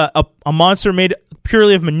has a monster made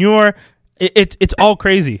purely of manure. It's all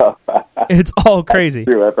crazy. It's all crazy.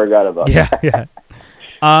 True, I forgot about that.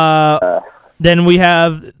 Yeah. Then we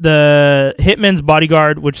have the Hitman's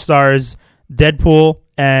Bodyguard, which stars Deadpool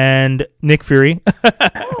and Nick Fury,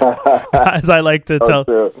 as I like to tell.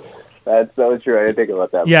 True. That's so true. I didn't think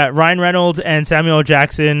about that. Yeah, Ryan Reynolds and Samuel L.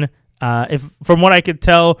 Jackson. If from what I could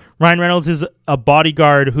tell, Ryan Reynolds is a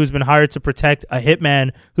bodyguard who's been hired to protect a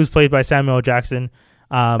hitman who's played by Samuel L. Jackson.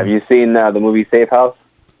 Have you seen the movie Safe House?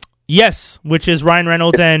 Yes, which is Ryan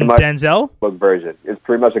Reynolds and Denzel. Book version. It's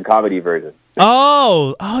pretty much a comedy version.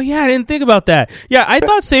 Oh yeah, I didn't think about that. Yeah, I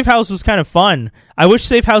thought Safe House was kind of fun. I wish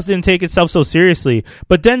Safe House didn't take itself so seriously.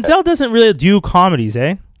 But Denzel doesn't really do comedies,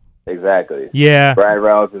 eh? Exactly. Yeah. Ryan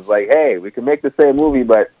Reynolds is like, hey, we can make the same movie,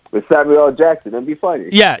 but with Samuel L. Jackson, it'd be funny.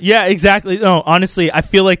 Yeah, exactly. No, honestly, I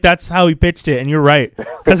feel like that's how he pitched it, and you're right.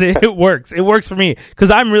 Because it works. It works for me.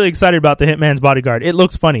 Because I'm really excited about The Hitman's Bodyguard. It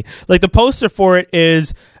looks funny. Like, the poster for it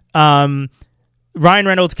is Ryan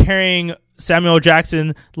Reynolds carrying Samuel L.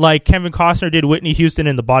 Jackson like Kevin Costner did Whitney Houston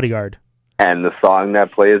in The Bodyguard. And the song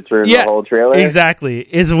that plays through the whole trailer? Exactly.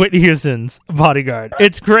 Is Whitney Houston's Bodyguard.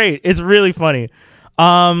 It's great. It's really funny.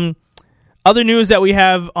 Other news that we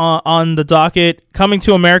have on the docket: Coming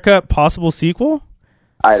to America, possible sequel.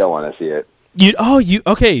 I don't want to see it.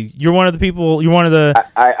 Okay. You're one of the people. You're one of the.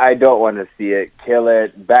 I don't want to see it. Kill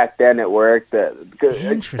it. Back then it worked.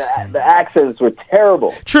 Interesting. The accents were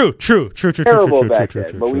terrible. True. Terrible back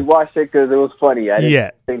then. But we watched it because it was funny. I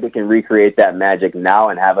didn't think they can recreate that magic now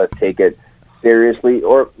and have us take it seriously,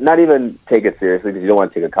 or not even take it seriously because you don't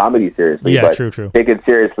want to take a comedy seriously. Yeah, but true. Take it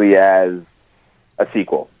seriously as a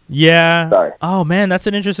sequel. Yeah. Sorry. Oh man, that's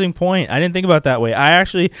an interesting point. I didn't think about it that way.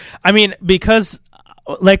 Because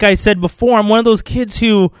like I said before, I'm one of those kids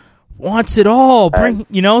who wants it all.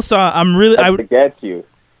 So I'm really I would get you.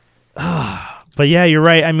 But yeah, you're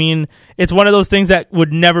right. I mean, it's one of those things that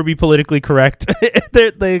would never be politically correct.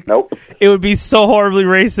 Nope. It would be so horribly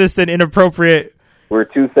racist and inappropriate. We're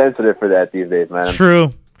too sensitive for that these days, man.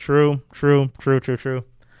 True.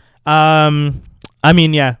 I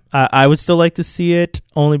mean, yeah, I would still like to see it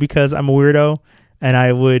only because I'm a weirdo,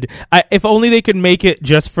 and if only they could make it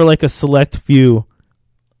just for like a select few,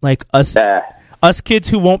 like us kids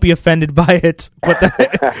who won't be offended by it.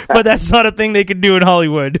 But that's not a thing they could do in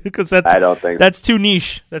Hollywood because I don't think that's too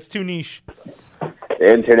niche. That's too niche.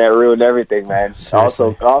 The internet ruined everything, man.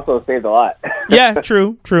 Seriously. Also saved a lot. Yeah,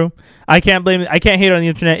 true. I can't hate on the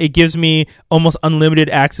internet. It gives me almost unlimited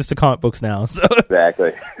access to comic books now. So.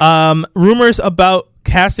 Exactly. Rumors about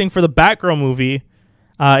casting for the Batgirl movie.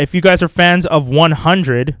 If you guys are fans of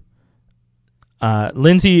 100,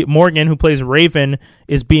 Lindsay Morgan, who plays Raven,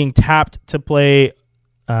 is being tapped to play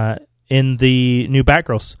in the new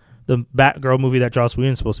the Batgirl movie that Joss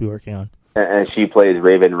Whedon is supposed to be working on. And she plays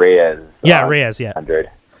Raven Reyes. Yeah, Reyes, yeah. 100.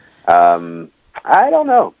 I don't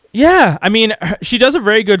know. Yeah, I mean, she does a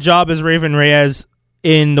very good job as Raven Reyes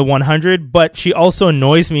in the 100, but she also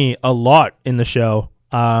annoys me a lot in the show.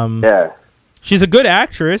 Yeah. She's a good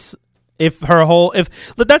actress.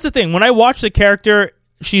 But that's the thing. When I watch the character,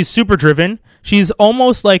 she's super driven. She's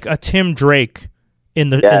almost like a Tim Drake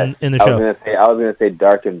in the show. I was gonna say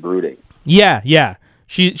dark and brooding. Yeah.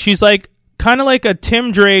 She's like kind of like a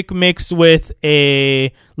Tim Drake mixed with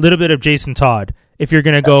a little bit of Jason Todd. If you're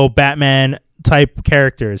gonna go Batman type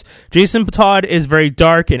characters, Jason Todd is very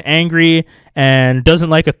dark and angry and doesn't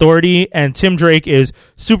like authority, and Tim Drake is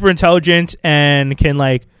super intelligent and can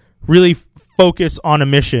like really focus on a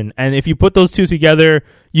mission. And if you put those two together,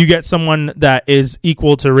 you get someone that is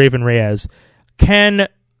equal to Raven Reyes. Can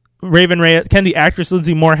the actress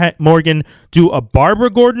Lindsay Morgan do a Barbara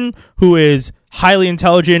Gordon who is highly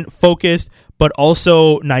intelligent, focused, but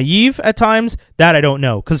also naive at times? That I don't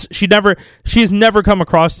know, because she has never come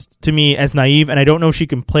across to me as naive, and I don't know if she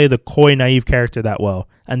can play the coy, naive character that well.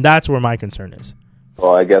 And that's where my concern is.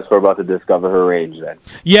 Well, I guess we're about to discover her range then.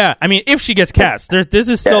 Yeah, I mean, if she gets cast, this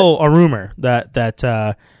is still a rumor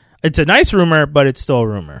that it's a nice rumor, but it's still a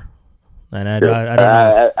rumor. And I don't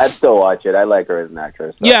know. I'd still watch it. I like her as an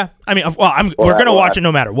actress. So. Yeah, I mean, we're gonna watch it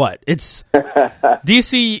no matter what. It's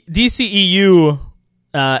DCEU.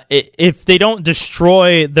 If they don't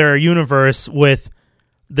destroy their universe with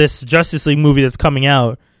this Justice League movie that's coming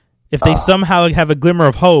out, if they somehow have a glimmer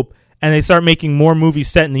of hope and they start making more movies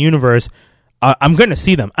set in the universe, I'm going to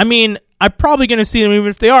see them. I mean, I'm probably going to see them even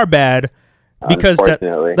if they are bad, because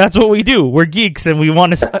that's what we do. We're geeks and we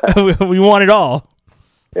want we want it all.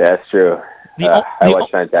 Yeah, that's true. I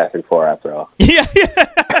watched Fantastic Four after all. Yeah.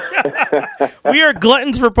 We are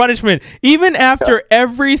gluttons for punishment. Even after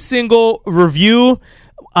every single review,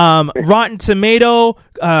 Rotten Tomato,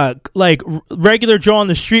 like regular Joe on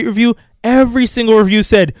the Street review, every single review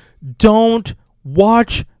said, "Don't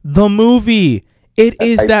watch the movie. It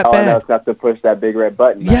is that bad." Us not to push that big red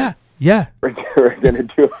button. Yeah. We're gonna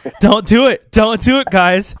do it. Don't do it,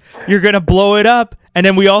 guys. You're gonna blow it up. And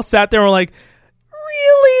then we all sat there and were like,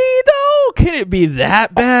 really though? Can it be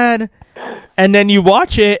that bad? And then you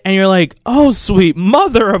watch it and you're like, oh, sweet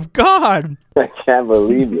mother of God. I can't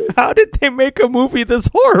believe it. How did they make a movie this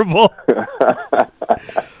horrible?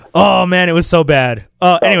 Oh, man, it was so bad.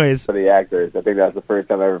 Anyways. For the actors. I think that's the first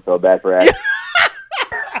time I ever felt bad for actors.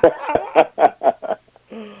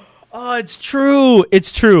 Oh, it's true.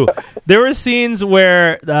 It's true. There were scenes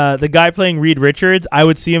where the guy playing Reed Richards, I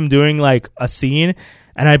would see him doing like a scene,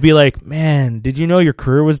 and I'd be like, "Man, did you know your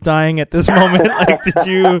career was dying at this moment? Like,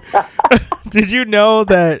 did you know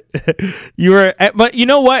that you were?" But you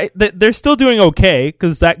know what? They're still doing okay,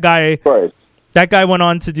 because that guy went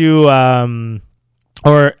on to do, they're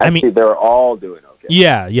all doing okay.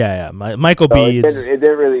 Yeah. Michael B. It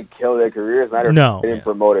didn't really kill their careers. They didn't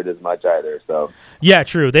promote it as much either. So yeah,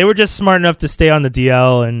 true. They were just smart enough to stay on the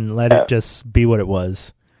DL and let it just be what it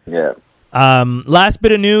was. Yeah. Last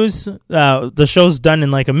bit of news. The show's done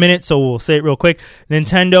in like a minute, so we'll say it real quick.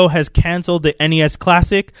 Nintendo has canceled the NES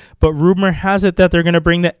Classic, but rumor has it that they're going to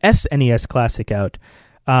bring the SNES Classic out.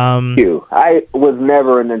 I was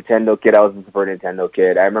never a Nintendo kid. I was a Super Nintendo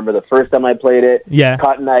kid. I remember the first time I played it. Yeah.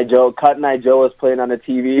 Cotton Eye Joe was playing on the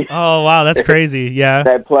TV. Oh wow, that's crazy. Yeah.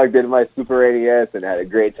 I plugged in my Super NES and had a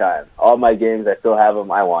great time. All my games, I still have them.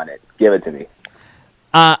 I want it. Give it to me.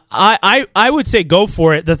 I would say go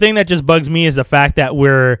for it. The thing that just bugs me is the fact that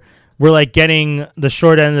we're like getting the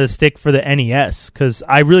short end of the stick for the NES, because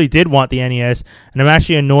I really did want the NES, and I'm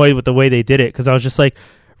actually annoyed with the way they did it, because I was just like,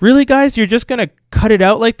 really, guys, you're just gonna cut it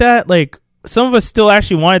out like that? Like, some of us still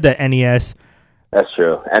actually wanted that NES. That's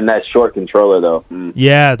true, and that short controller though.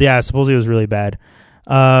 Yeah. Supposedly it was really bad.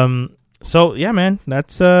 So yeah, man,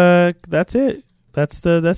 that's it. That's the